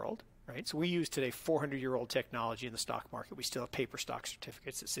analog world, right? So we use today 400-year-old technology in the stock market. We still have paper stock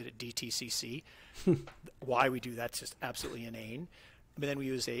certificates that sit at DTCC. Why we do that's just absolutely inane. But then we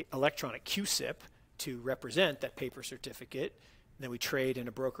use a electronic QSIP to represent that paper certificate. And then we trade in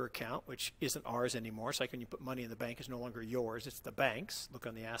a broker account, which isn't ours anymore. So like when you put money in the bank, it's no longer yours. It's the bank's. Look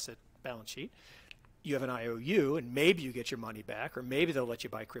on the asset balance sheet. You have an IOU, and maybe you get your money back, or maybe they'll let you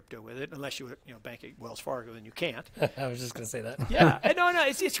buy crypto with it, unless you bank at Wells Fargo, then you can't. I was just going to say that. Yeah, no,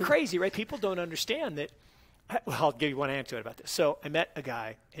 it's crazy, right? People don't understand that. Well, I'll give you one anecdote about this. So I met a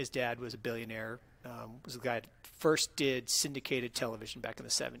guy. His dad was a billionaire. Was the guy that first did syndicated television back in the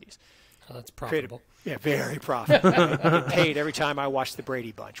 70s. Oh, that's profitable. Very profitable. It paid every time I watched the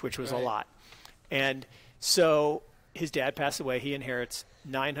Brady Bunch, which was a lot. And so his dad passed away. He inherits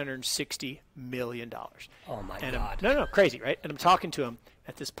 $960 million. Oh, my God. No, crazy, right? And I'm talking to him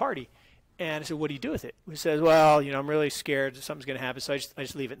at this party. And I said, what do you do with it? He says, well, I'm really scared that something's going to happen, so I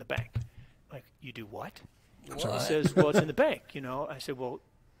just leave it in the bank. I'm like, you do what? So he says, well, it's in the bank. I said, well,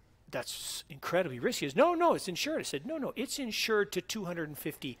 that's incredibly risky. He says, no, it's insured. I said, no, it's insured to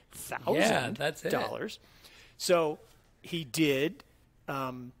 $250,000. Yeah, that's it. So he did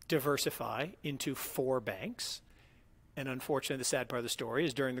diversify into 4 banks. And unfortunately, the sad part of the story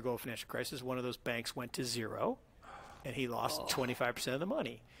is during the global financial crisis, one of those banks went to zero, and he lost 25% of the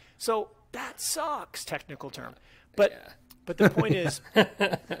money. So that sucks, technical term. But the point is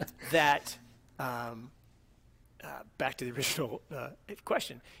that back to the original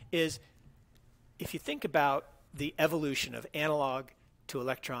question is, if you think about the evolution of analog to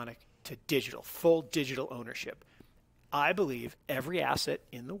electronic to digital, full digital ownership, I believe every asset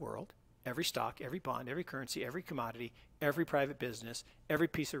in the world, every stock, every bond, every currency, every commodity, every private business, every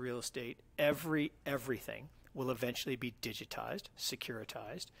piece of real estate, everything will eventually be digitized,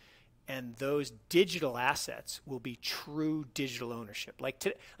 securitized, and those digital assets will be true digital ownership. Like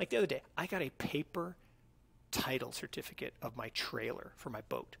the other day, I got a paper title certificate of my trailer for my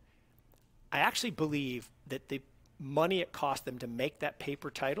boat. I actually believe that the money it cost them to make that paper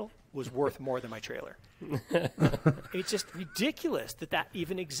title was worth more than my trailer. It's just ridiculous that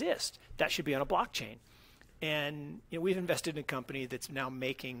even exists. That should be on a blockchain. And we've invested in a company that's now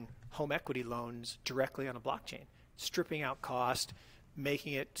making home equity loans directly on a blockchain, stripping out cost,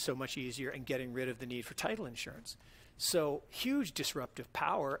 making it so much easier, and getting rid of the need for title insurance. So huge disruptive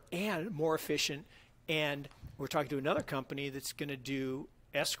power and more efficient. And we're talking to another company that's going to do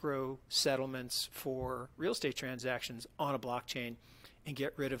escrow settlements for real estate transactions on a blockchain. and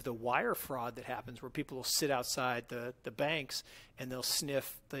get rid of the wire fraud that happens where people will sit outside the banks and they'll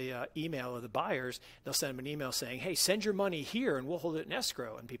sniff the email of the buyers. They'll send them an email saying, hey, send your money here and we'll hold it in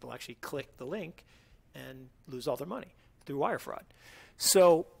escrow. And people actually click the link and lose all their money through wire fraud.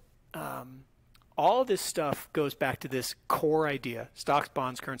 So all this stuff goes back to this core idea: stocks,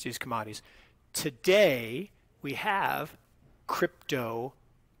 bonds, currencies, commodities. Today, we have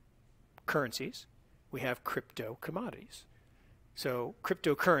cryptocurrencies. We have crypto commodities. So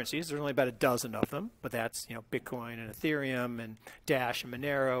cryptocurrencies, there's only about a dozen of them, but that's, Bitcoin and Ethereum and Dash and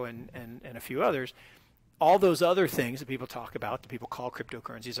Monero and a few others. All those other things that people talk about, that people call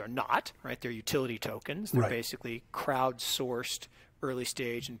cryptocurrencies, are not, right? They're utility tokens. They're basically crowdsourced early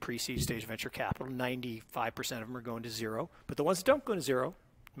stage and pre-seed stage venture capital. 95% of them are going to zero. But the ones that don't go to zero,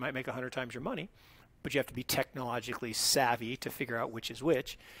 you might make 100 times your money, but you have to be technologically savvy to figure out which is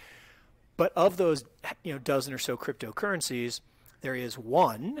which. But of those, dozen or so cryptocurrencies, there is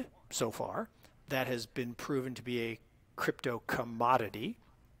one so far that has been proven to be a crypto commodity,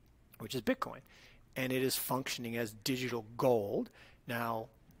 which is Bitcoin. And it is functioning as digital gold. Now,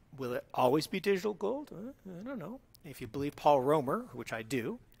 will it always be digital gold? I don't know. If you believe Paul Romer, which I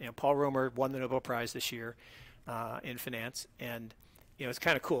do, Paul Romer won the Nobel Prize this year in finance. And, it's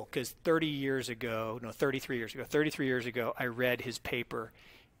kind of cool because 33 years ago, I read his paper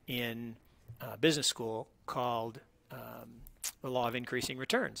in business school called The Law of Increasing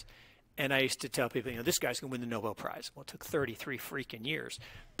Returns. And I used to tell people, this guy's going to win the Nobel Prize. Well, it took 33 freaking years.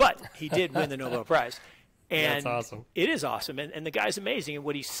 But he did win the Nobel Prize. And that's awesome. It is awesome. And the guy's amazing. And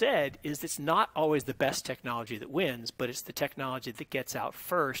what he said is it's not always the best technology that wins, but it's the technology that gets out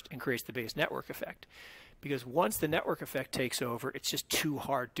first and creates the biggest network effect. Because once the network effect takes over, it's just too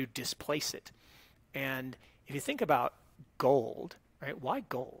hard to displace it. And if you think about gold, right? Why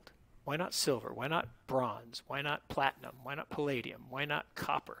gold? Why not silver? Why not bronze? Why not platinum? Why not palladium? Why not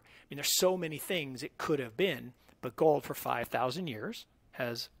copper? I mean, there's so many things it could have been, but gold for 5,000 years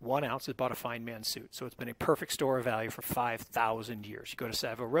has 1 ounce that bought a fine man's suit. So it's been a perfect store of value for 5,000 years. You go to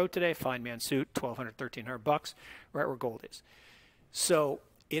Savile Road today, fine man's suit, $1,200, $1,300, right where gold is. So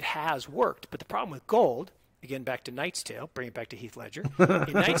it has worked. But the problem with gold, again, back to Knight's Tale, bring it back to Heath Ledger.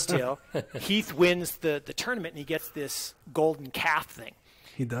 In Knight's Tale, Heath wins the tournament and he gets this golden calf thing.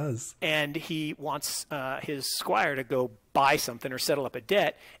 He does. And he wants his squire to go buy something or settle up a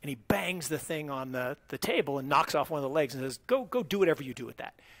debt, and he bangs the thing on the table and knocks off one of the legs and says, go do whatever you do with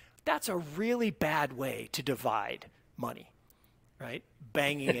that. That's a really bad way to divide money, right?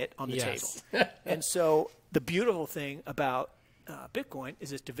 Banging it on the table. And so the beautiful thing about Bitcoin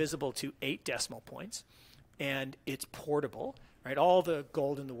is it's divisible to 8 decimal points, and it's portable, right? All the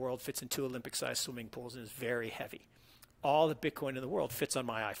gold in the world fits in 2 Olympic-sized swimming pools and is very heavy. All the Bitcoin in the world fits on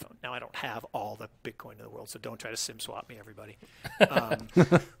my iPhone. Now, I don't have all the Bitcoin in the world, so don't try to SIM swap me, everybody.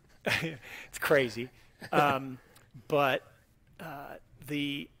 It's crazy. But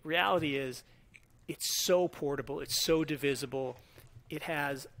the reality is it's so portable. It's so divisible. It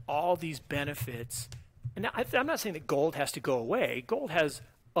has all these benefits. And now, I'm not saying that gold has to go away. Gold has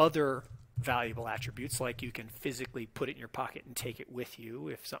other valuable attributes, like you can physically put it in your pocket and take it with you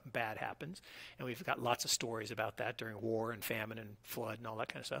if something bad happens. And we've got lots of stories about that during war and famine and flood and all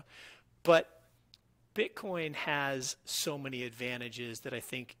that kind of stuff. But Bitcoin has so many advantages that I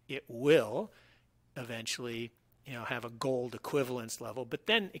think it will eventually, have a gold equivalence level. But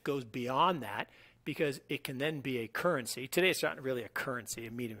then it goes beyond that because it can then be a currency. Today it's not really a currency,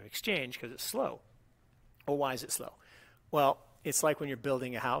 a medium of exchange, because it's slow. Well, why is it slow? Well, it's like when you're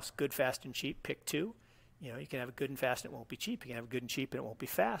building a house, good, fast, and cheap, pick 2. You can have it good and fast and it won't be cheap. You can have it good and cheap and it won't be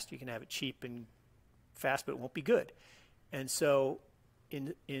fast. You can have it cheap and fast but it won't be good. And so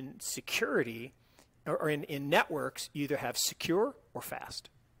in security, or in networks, you either have secure or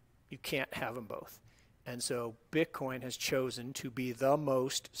fast. You can't have them both. And so Bitcoin has chosen to be the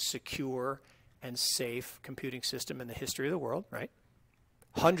most secure and safe computing system in the history of the world, right?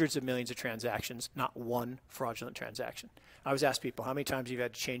 Hundreds of millions of transactions, not one fraudulent transaction. I always ask people, how many times you've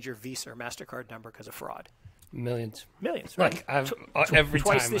had to change your Visa or MasterCard number because of fraud? Millions. Millions, right? Like every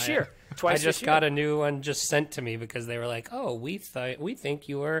twice time this year. Twice I just this year. got a new one just sent to me because they were like, "Oh, we think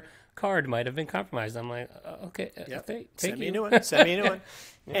your card might have been compromised." I'm like, "Okay, send me a new one. Send me a new one."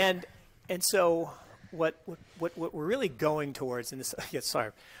 And so what we're really going towards in this?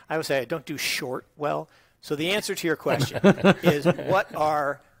 Sorry, I would say I don't do short well. So the answer to your question is, what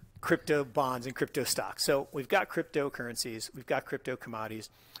are crypto bonds and crypto stocks? So we've got cryptocurrencies, we've got crypto commodities.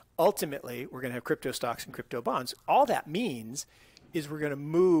 Ultimately, we're going to have crypto stocks and crypto bonds. All that means is we're going to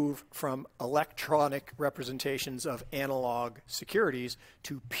move from electronic representations of analog securities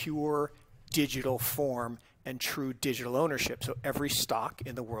to pure digital form and true digital ownership. So every stock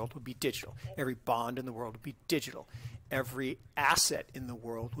in the world would be digital. Every bond in the world would be digital. Every asset in the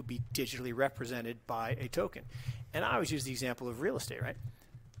world would be digitally represented by a token. And I always use the example of real estate, right?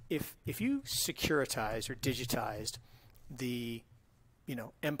 If you securitized or digitized the,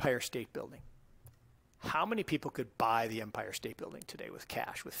 Empire State Building, how many people could buy the Empire State Building today with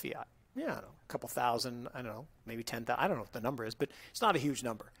cash, with fiat? Yeah, I don't know, a couple thousand, I don't know, maybe 10,000. I don't know what the number is, but it's not a huge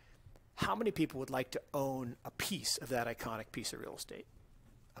number. How many people would like to own a piece of that iconic piece of real estate?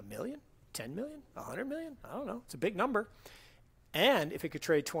 1 million? 10 million? 100 million? I don't know. It's a big number. And if it could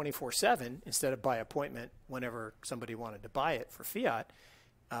trade 24/7 instead of by appointment whenever somebody wanted to buy it for fiat,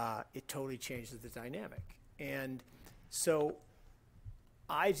 it totally changes the dynamic. And so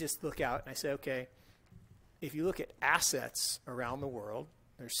I just look out and I say, okay, if you look at assets around the world,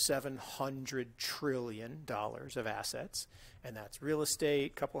 there's $700 trillion of assets, and that's real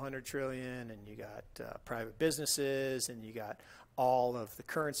estate, couple hundred trillion, and you got private businesses, and you got all of the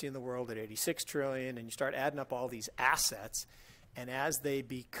currency in the world at 86 trillion, and you start adding up all these assets, and as they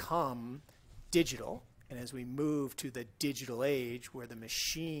become digital, and as we move to the digital age where the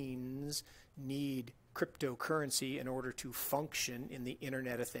machines need cryptocurrency in order to function in the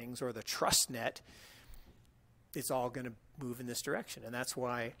Internet of Things or the trust net, it's all going to move in this direction. And that's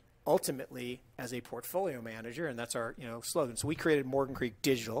why ultimately as a portfolio manager, and that's our slogan. So we created Morgan Creek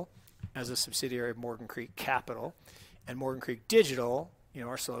Digital as a subsidiary of Morgan Creek Capital. And Morgan Creek Digital,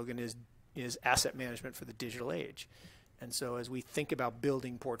 our slogan is asset management for the digital age. And so as we think about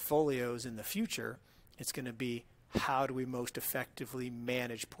building portfolios in the future, it's going to be how do we most effectively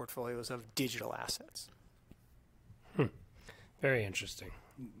manage portfolios of digital assets? Very interesting.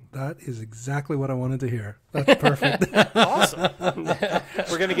 That is exactly what I wanted to hear. That's perfect. Awesome.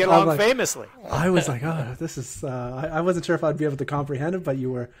 We're going to get along famously. I was like, oh, this is, I wasn't sure if I'd be able to comprehend it, but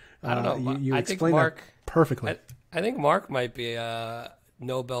you were, I don't know. You I explained think Mark, that perfectly. I think Mark might be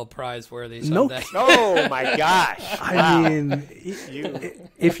Nobel Prize worthy someday. Oh my gosh. I mean,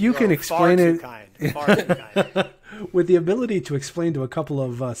 if you can explain it far too kind. with the ability to explain to a couple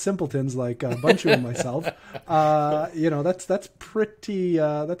of simpletons like Bunchu and myself, that's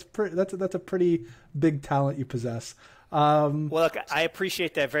a pretty big talent you possess. Well, look, I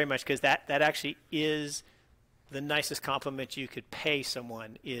appreciate that very much because that actually is the nicest compliment you could pay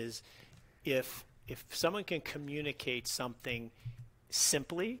someone is if someone can communicate something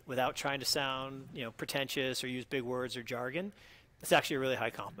simply without trying to sound pretentious or use big words or jargon. It's actually a really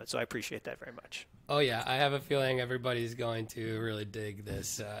high compliment, so I appreciate that very much. Oh yeah, I have a feeling everybody's going to really dig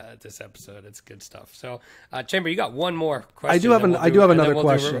this episode. It's good stuff. So, Chamber, you got one more question. I do have another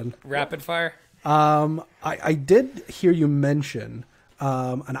question. Rapid fire. I did hear you mention,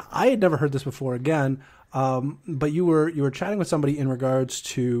 and I had never heard this before. Again, but you were chatting with somebody in regards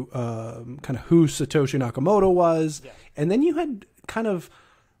to kind of who Satoshi Nakamoto was, yeah. And then you had kind of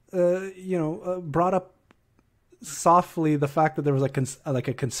brought up softly the fact that there was like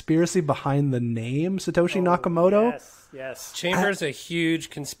a conspiracy behind the name Satoshi Nakamoto. Yes. Chamber's a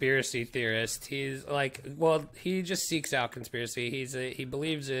huge conspiracy theorist. He's he just seeks out conspiracy. He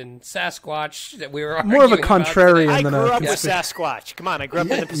believes in Sasquatch. That we were more of a contrarian. I than grew up with Sasquatch. Come on, I grew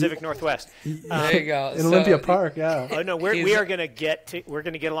up in the Pacific Northwest. There you go. In Olympia Park. Yeah. Oh no, we're gonna get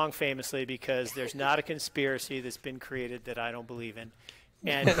along famously because there's not a conspiracy that's been created that I don't believe in.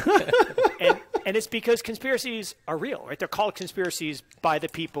 And it's because conspiracies are real, right? They're called conspiracies by the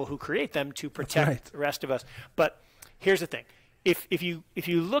people who create them to protect the rest of us. But here's the thing: if you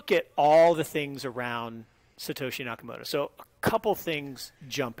look at all the things around Satoshi Nakamoto, so a couple things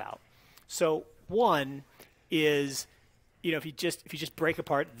jump out. So one is, if you just break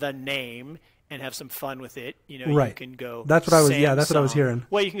apart the name and have some fun with it, you can go. That's what I was. Yeah, that's what I was hearing.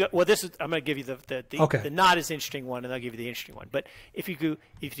 Well, you can go. Well, I'm going to give you the not as interesting one, and I'll give you the interesting one. But if you do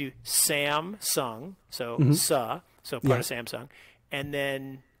Samsung, so Sa, so part of Samsung, and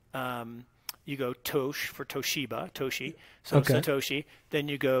then you go Tosh for Toshiba, Toshi, so Satoshi. Then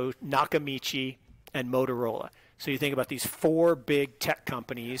you go Nakamichi and Motorola. So you think about these four big tech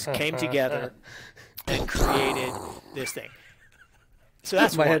companies came together and created this thing. So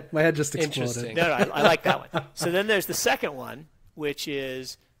that's my head just exploded. No, I like that one. So then there's the second one, which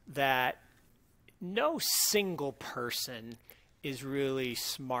is that no single person is really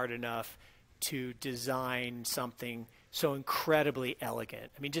smart enough to design something so incredibly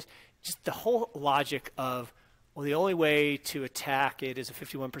elegant. I mean, just the whole logic of, well, the only way to attack it is a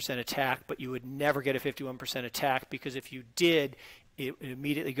 51% attack, but you would never get a 51% attack because if you did, it would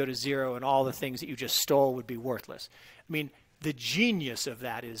immediately go to zero and all the things that you just stole would be worthless. I mean, the genius of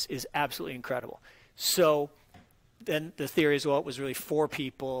that is absolutely incredible. So then the theory is, well, it was really 4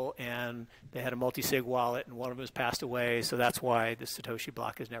 people, and they had a multi-sig wallet, and one of them has passed away, so that's why the Satoshi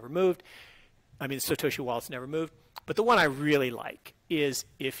block has never moved. I mean, the Satoshi wallet's never moved. But the one I really like is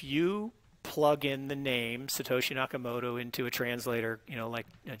if you plug in the name Satoshi Nakamoto into a translator, like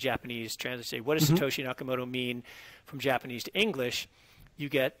a Japanese translator, say, what does Satoshi Nakamoto mean from Japanese to English? You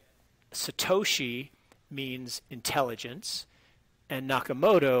get Satoshi means intelligence, and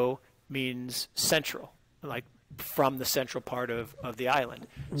Nakamoto means central, like from the central part of the island.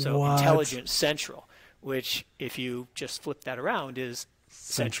 So intelligent central, which if you just flip that around is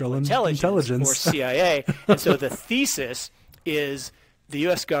Central Intelligence or CIA. And so the thesis is the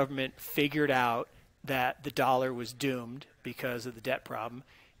U.S. government figured out that the dollar was doomed because of the debt problem,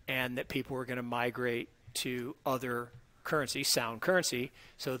 and that people were going to migrate to other currency, sound currency.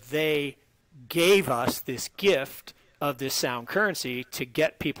 So they gave us this gift of this sound currency to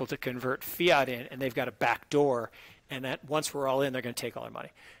get people to convert fiat in, and they've got a back door, and that once we're all in, they're going to take all our money.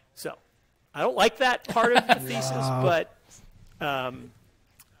 So I don't like that part of the thesis, but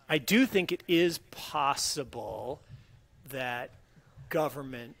I do think it is possible that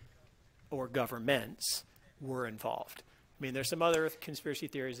government or governments were involved. I mean, there's some other conspiracy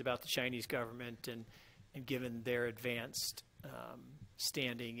theories about the Chinese government, and given their advanced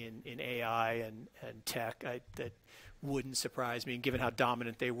standing in AI and tech, that wouldn't surprise me, given how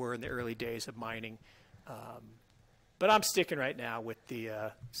dominant they were in the early days of mining. But I'm sticking right now with the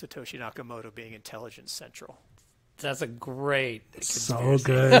Satoshi Nakamoto being intelligence central. That's a great conspiracy. So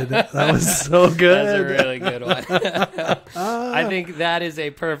good. That was so good. That's a really good one. I think that is a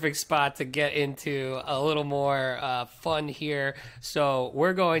perfect spot to get into a little more fun here. So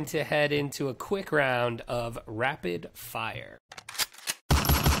we're going to head into a quick round of rapid fire.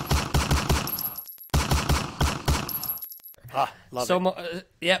 Love it.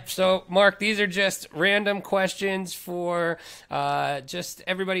 Yep. So, Mark, these are just random questions for just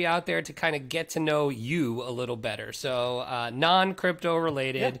everybody out there to kind of get to know you a little better. So, non-crypto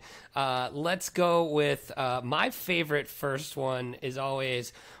related. Yeah. Let's go with my favorite first one is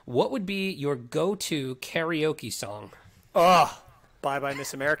always, what would be your go-to karaoke song? Oh, Bye Bye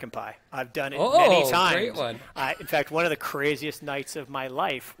Miss American Pie. I've done it many times. Great one. In fact, one of the craziest nights of my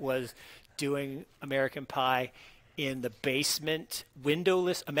life was doing American Pie in the basement,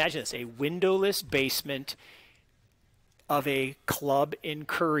 windowless, imagine this, a windowless basement of a club in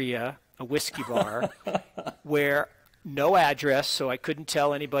Korea, a whiskey bar, where no address, so I couldn't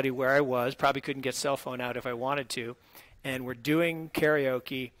tell anybody where I was, probably couldn't get cell phone out if I wanted to, and we're doing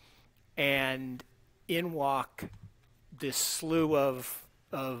karaoke, and in walk this slew of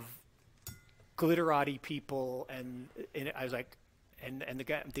glitterati people, and I was like, and the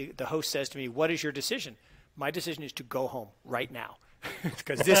guy, the host says to me, "What is your decision?" My decision is to go home right now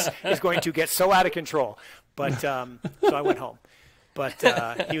because this is going to get so out of control. But so I went home. But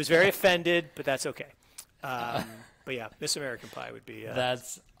he was very offended, but that's okay. But yeah, Miss American Pie would be.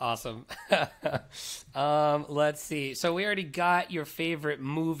 That's awesome. Let's see. So we already got your favorite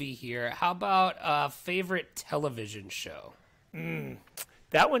movie here. How about favorite television show?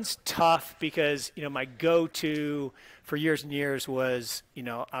 That one's tough because, my go-to for years and years was,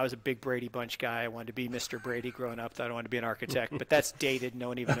 I was a big Brady Bunch guy. I wanted to be Mr. Brady growing up. Thought I wanted to be an architect, but that's dated. No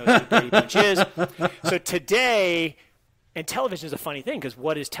one even knows who Brady Bunch is. So today, and television is a funny thing because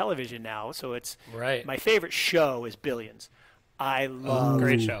what is television now? So it's right. My favorite show is Billions. I love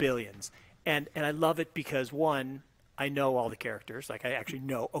Billions. And I love it because, one, I know all the characters. Like I actually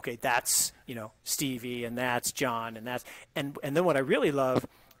know, okay, that's, Stevie, and that's John, and then what I really love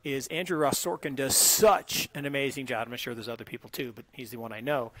is Andrew Ross Sorkin does such an amazing job. I'm sure there's other people too, but he's the one I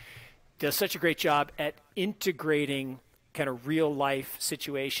know. Does such a great job at integrating kind of real life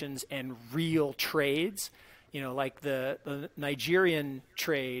situations and real trades. Like the Nigerian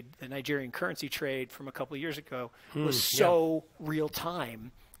trade, the Nigerian currency trade from a couple of years ago was so real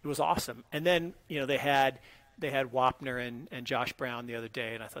time. It was awesome. And then, they had Wapner and Josh Brown the other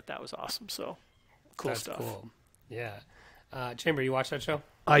day, and I thought that was awesome. So cool stuff. Cool. Yeah. Chamber, you watch that show?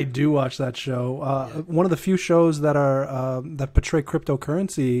 I do watch that show. One of the few shows that are that portray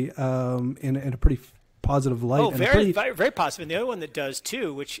cryptocurrency in a pretty positive light. Oh, very positive. And the other one that does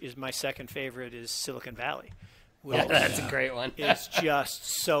too, which is my second favorite, is Silicon Valley. That's a great one. It's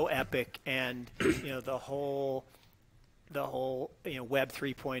just so epic, and the whole Web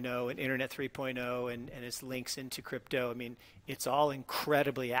 3.0 and Internet 3.0 and its links into crypto. I mean, it's all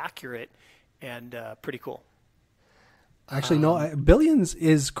incredibly accurate and pretty cool. Actually, no, Billions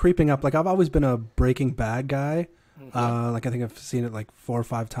is creeping up. Like, I've always been a Breaking Bad guy. Like, I think I've seen it like 4 or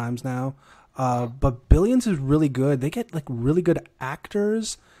 5 times now. But Billions is really good. They get like really good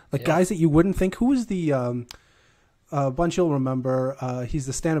actors, like guys that you wouldn't think. Who was the a bunch you'll remember. He's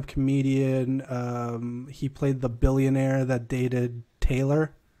the stand-up comedian. He played the billionaire that dated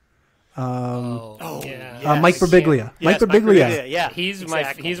Taylor. Mike Birbiglia. Yes, Mike Birbiglia. Yeah, He's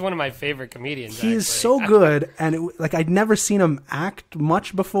exactly. he's one of my favorite comedians. He's actually. so good, and I'd never seen him act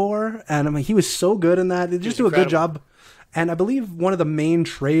much before, and I mean he was so good in that. They just do a good job. And I believe one of the main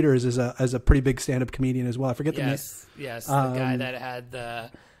traders is a pretty big stand-up comedian as well. I forget the name. Yes, the guy that had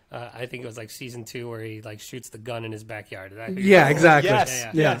the. I think it was like season 2 where he like shoots the gun in his backyard. Is that who Yeah, exactly.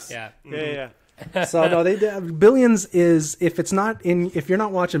 Yes. Yeah. So no, Billions is if you're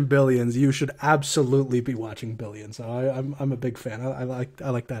not watching Billions, you should absolutely be watching Billions. So I'm a big fan. I like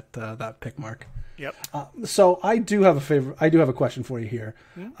that pick, Mark. Yep. So I do have a question for you here.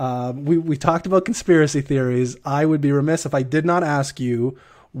 We talked about conspiracy theories. I would be remiss if I did not ask you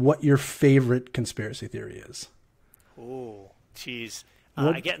what your favorite conspiracy theory is. Oh, jeez.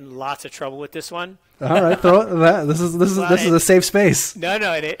 I get in lots of trouble with this one. All right, throw it that. This is a safe space. No,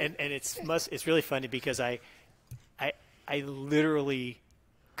 and it's really funny because I literally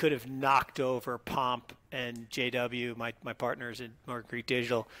could have knocked over Pomp and JW, my partners in Morgan Creek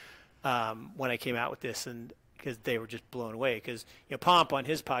Digital, when I came out with this, and because they were just blown away. Because Pomp on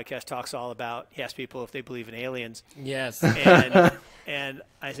his podcast talks all about, he asks people if they believe in aliens. Yes. And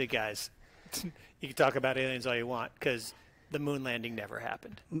I said, guys, you can talk about aliens all you want because the moon landing never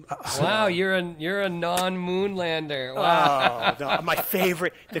happened. Wow, you're a non-moon lander. Wow. Oh, no, my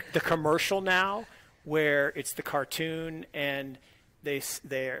favorite, the commercial now, where it's the cartoon and they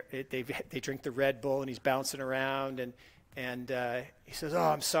drink the Red Bull and he's bouncing around and he says, "Oh,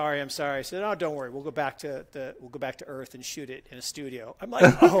 I'm sorry." I said, "Oh, don't worry. We'll go back to Earth and shoot it in a studio." I'm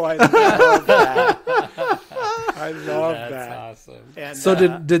like, "Oh, I love that. I love that." That's awesome. And, So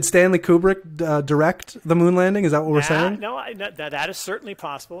did Stanley Kubrick direct the moon landing? Is that what we're saying? No, that is certainly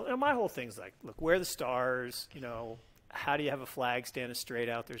possible. And my whole thing's like, look, where are the stars? How do you have a flag standing straight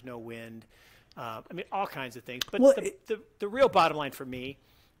out? There's no wind. I mean, all kinds of things. But the real bottom line for me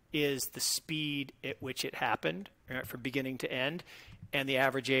is the speed at which it happened, right, from beginning to end. And the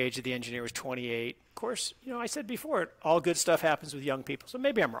average age of the engineer was 28. Of course, I said before, all good stuff happens with young people. So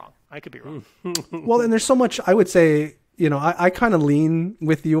maybe I'm wrong. I could be wrong. Well, and there's so much, I would say, I kind of lean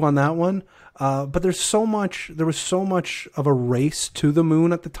with you on that one. But there was so much of a race to the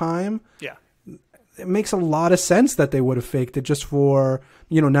moon at the time. Yeah. It makes a lot of sense that they would have faked it just for,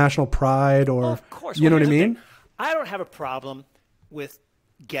 national pride or, Well, of course. you know what I mean? I don't have a problem with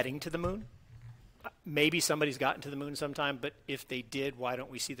getting to the moon. Maybe somebody's gotten to the moon sometime, but if they did, why don't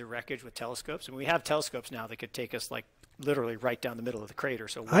we see the wreckage with telescopes? And we have telescopes now that could take us like literally right down the middle of the crater.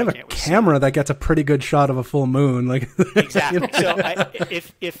 So why I have a can't we camera that gets a pretty good shot of a full moon. Like exactly. So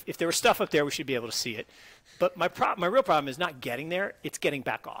if there was stuff up there, we should be able to see it. But my real problem is not getting there; it's getting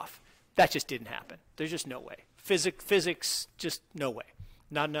back off. That just didn't happen. There's just no way. Physics, just no way.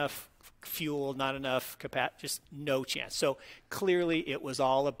 Not enough fuel, not enough capacity, just no chance. So clearly, it was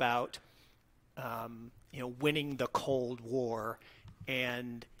all about winning the Cold War,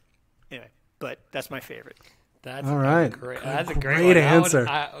 and anyway. But that's my favorite. That's all right. That's a great Great answer.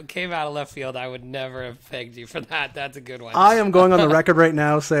 I came out of left field. I would never have pegged you for that. That's a good one. I am going on the record right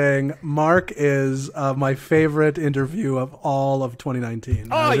now saying Mark is my favorite interview of all of 2019.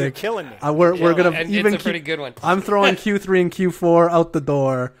 Oh, you're killing me. We're going to even it's a pretty good one. I'm throwing Q3 and Q4 out the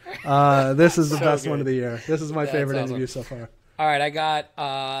door. This is the best one of the year. This is my favorite interview so far. All right, I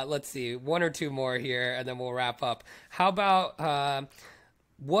got, let's see, one or two more here, and then we'll wrap up. How about,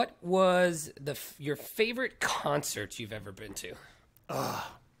 what was your favorite concert you've ever been to?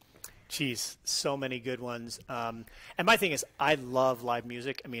 Oh, geez, so many good ones. And my thing is, I love live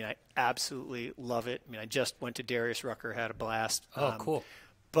music. I mean, I absolutely love it. I mean, I just went to Darius Rucker, had a blast. Oh, cool.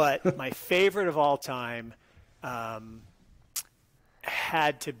 But my favorite of all time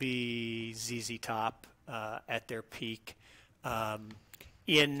had to be ZZ Top at their peak.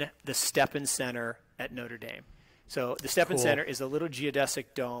 In the Steppen Center at Notre Dame. So the Steppen Center is a little geodesic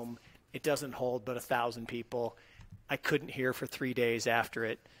dome. It doesn't hold but 1,000 people. I couldn't hear for 3 days after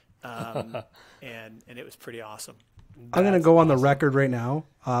it, and it was pretty awesome. I'm going to go on the record right now.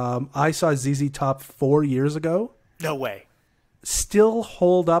 I saw ZZ Top 4 years ago. No way. Still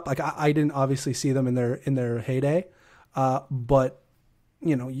hold up. Like I didn't obviously see them in their heyday, but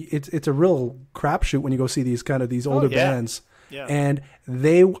it's a real crapshoot when you go see these older bands. Yeah. And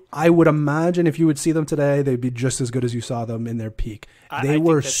I would imagine if you would see them today, they'd be just as good as you saw them in their peak. They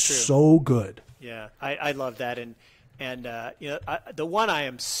were so good. Yeah, I love that. And the one I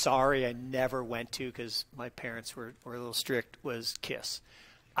am sorry I never went to because my parents were a little strict was Kiss.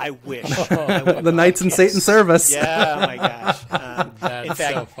 I wish. The Knights in Satan service. Yeah, oh my gosh. In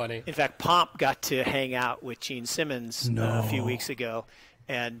fact, so funny. In fact, Pomp got to hang out with Gene Simmons a few weeks ago,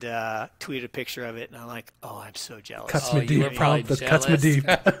 and tweeted a picture of it, and I'm like, oh, I'm so jealous. Cuts me you were deep, probably Pomp. This cuts me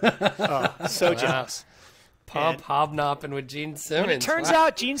jealous. deep. So jealous. Pomp hobnobbing with Gene Simmons. It turns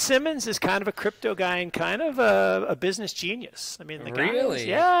out Gene Simmons is kind of a crypto guy and kind of a business genius. I mean, the guy Really?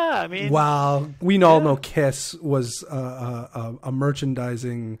 yeah, I mean. Wow. We all know Kiss was a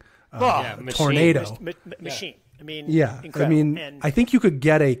merchandising tornado. Machine. I mean, Yeah. incredible. I mean, And I think you could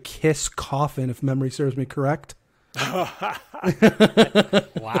get a Kiss coffin, if memory serves me correct. Wow.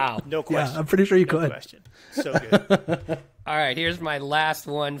 no question. Yeah, I'm pretty sure you no could. question. So good. All right, here's my last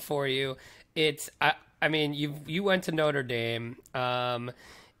one for you. It's I mean, you went to Notre Dame,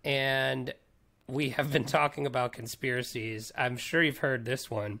 and we have been talking about conspiracies. I'm sure you've heard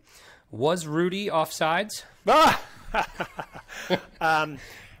this one. Was Rudy offsides?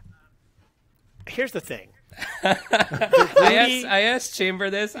 Here's the thing. I asked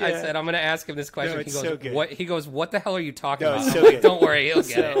Chamber this. I Yeah. said I'm going to ask him this question. No, he it's goes, so good. "What?" He goes, "What the hell are you talking No, about?" it's so I'm like, good. don't worry, he'll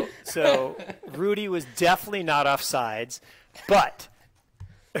get it. So Rudy was definitely not offsides, but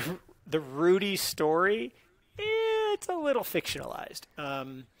the Rudy story, it's a little fictionalized.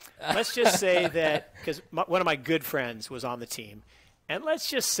 Let's just say that, because one of my good friends was on the team, and let's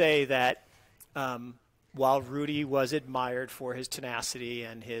just say that while Rudy was admired for his tenacity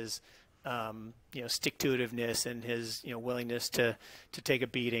and his stick-to-itiveness and his willingness to take a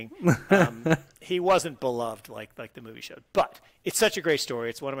beating, he wasn't beloved like the movie showed. But it's such a great story.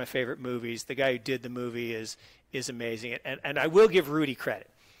 It's one of my favorite movies. The guy who did the movie is amazing, and I will give Rudy credit.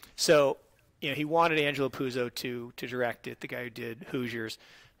 So he wanted Angelo Puzo to direct it, the guy who did Hoosiers,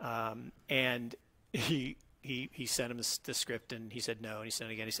 and he sent him the script, and he said no, and he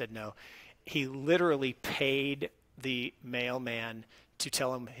sent it again, he said no. He literally paid the mailman to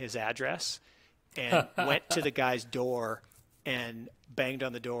tell him his address and went to the guy's door and banged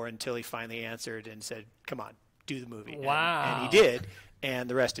on the door until he finally answered and said, come on, do the movie. Wow. And he did, and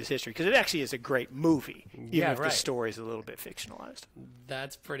the rest is history, because it actually is a great movie, even if right. the story is a little bit fictionalized.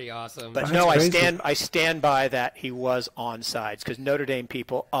 That's pretty awesome. But That's no, crazy. I stand by that he was on sides, because Notre Dame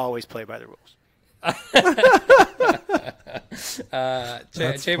people always play by the rules.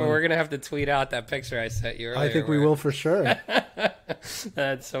 Chamber, funny. we're gonna have to tweet out that picture I sent you earlier. I think we will for sure.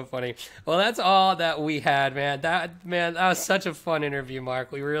 That's so funny. Well, that's all that we had, man. That was such a fun interview,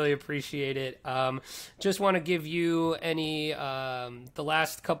 Mark. We really appreciate it. Just want to give you the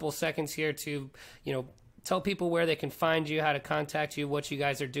last couple seconds here to tell people where they can find you, how to contact you, what you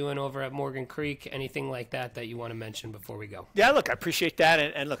guys are doing over at Morgan Creek, anything like that you want to mention before we go. Yeah, look, I appreciate that,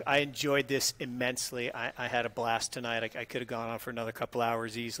 and look, I enjoyed this immensely. I had a blast tonight. I could have gone on for another couple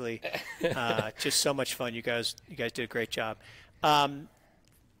hours easily. Just so much fun. You guys did a great job. Morgan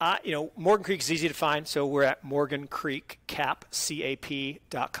Creek is easy to find, so we're at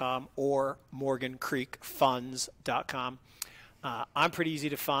morgancreekcap.com or morgancreekfunds.com. I'm pretty easy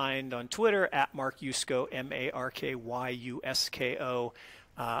to find on Twitter at Mark Yusko, MarkYusko.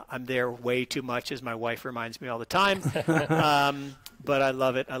 I'm there way too much, as my wife reminds me all the time. But I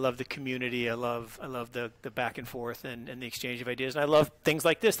love it. I love the community. I love the back and forth and the exchange of ideas. And I love things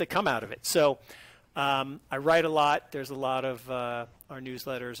like this that come out of it. So I write a lot. There's a lot of our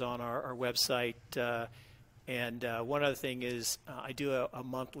newsletters on our website. And one other thing is I do a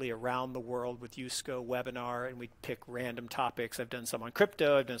monthly Around the World with Yusko webinar, and we pick random topics. I've done some on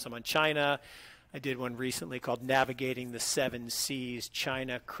crypto. I've done some on China. I did one recently called Navigating the Seven Seas: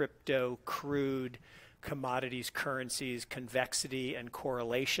 China, Crypto, Crude, Commodities, Currencies, Convexity, and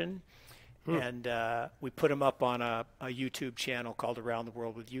Correlation. And we put them up on a YouTube channel called Around the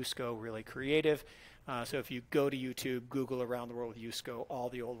World with Yusko, really creative. So if you go to YouTube, Google Around the World with Yusko, all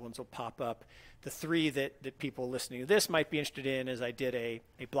the old ones will pop up. The three that people listening to this might be interested in is I did a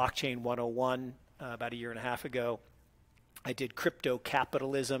Blockchain 101 about a year and a half ago. I did Crypto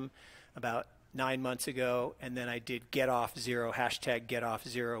Capitalism about 9 months ago, and then I did Get Off Zero, hashtag Get Off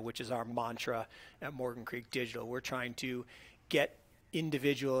Zero, which is our mantra at Morgan Creek Digital. We're trying to get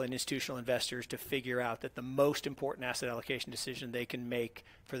individual and institutional investors to figure out that the most important asset allocation decision they can make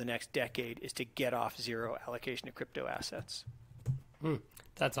for the next decade is to get off zero allocation to crypto assets.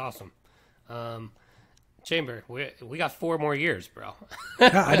 That's awesome. Chamber, we got 4 more years, bro.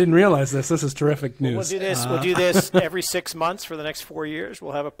 Yeah, I didn't realize this. This is terrific news. We'll do this. We'll do this every 6 months for the next 4 years.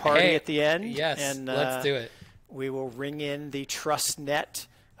 We'll have a party at the end. Yes, and let's do it. We will ring in the Trust Net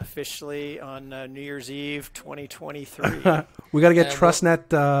officially on New Year's Eve 2023. We got to get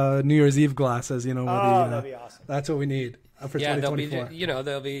TrustNet New Year's Eve glasses. That'd be awesome. That's what we need for Yeah, they'll 2024.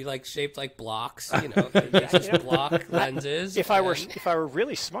 they'll be like shaped like blocks. Just block lenses. If I were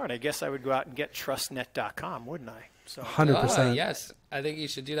really smart, I guess I would go out and get trustnet.com, wouldn't I? So 100%. Yes. I think you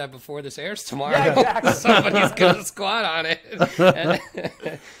should do that before this airs tomorrow. Yeah, exactly. Somebody's going to squat on it.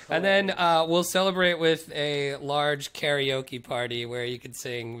 And then we'll celebrate with a large karaoke party where you can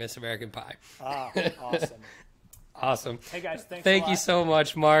sing Miss American Pie. Awesome. Awesome. Hey, guys, thanks Thank a lot. you so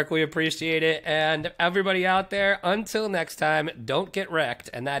much, Mark. We appreciate it. And everybody out there, until next time, don't get wrecked,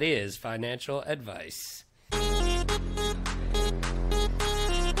 and that is financial advice.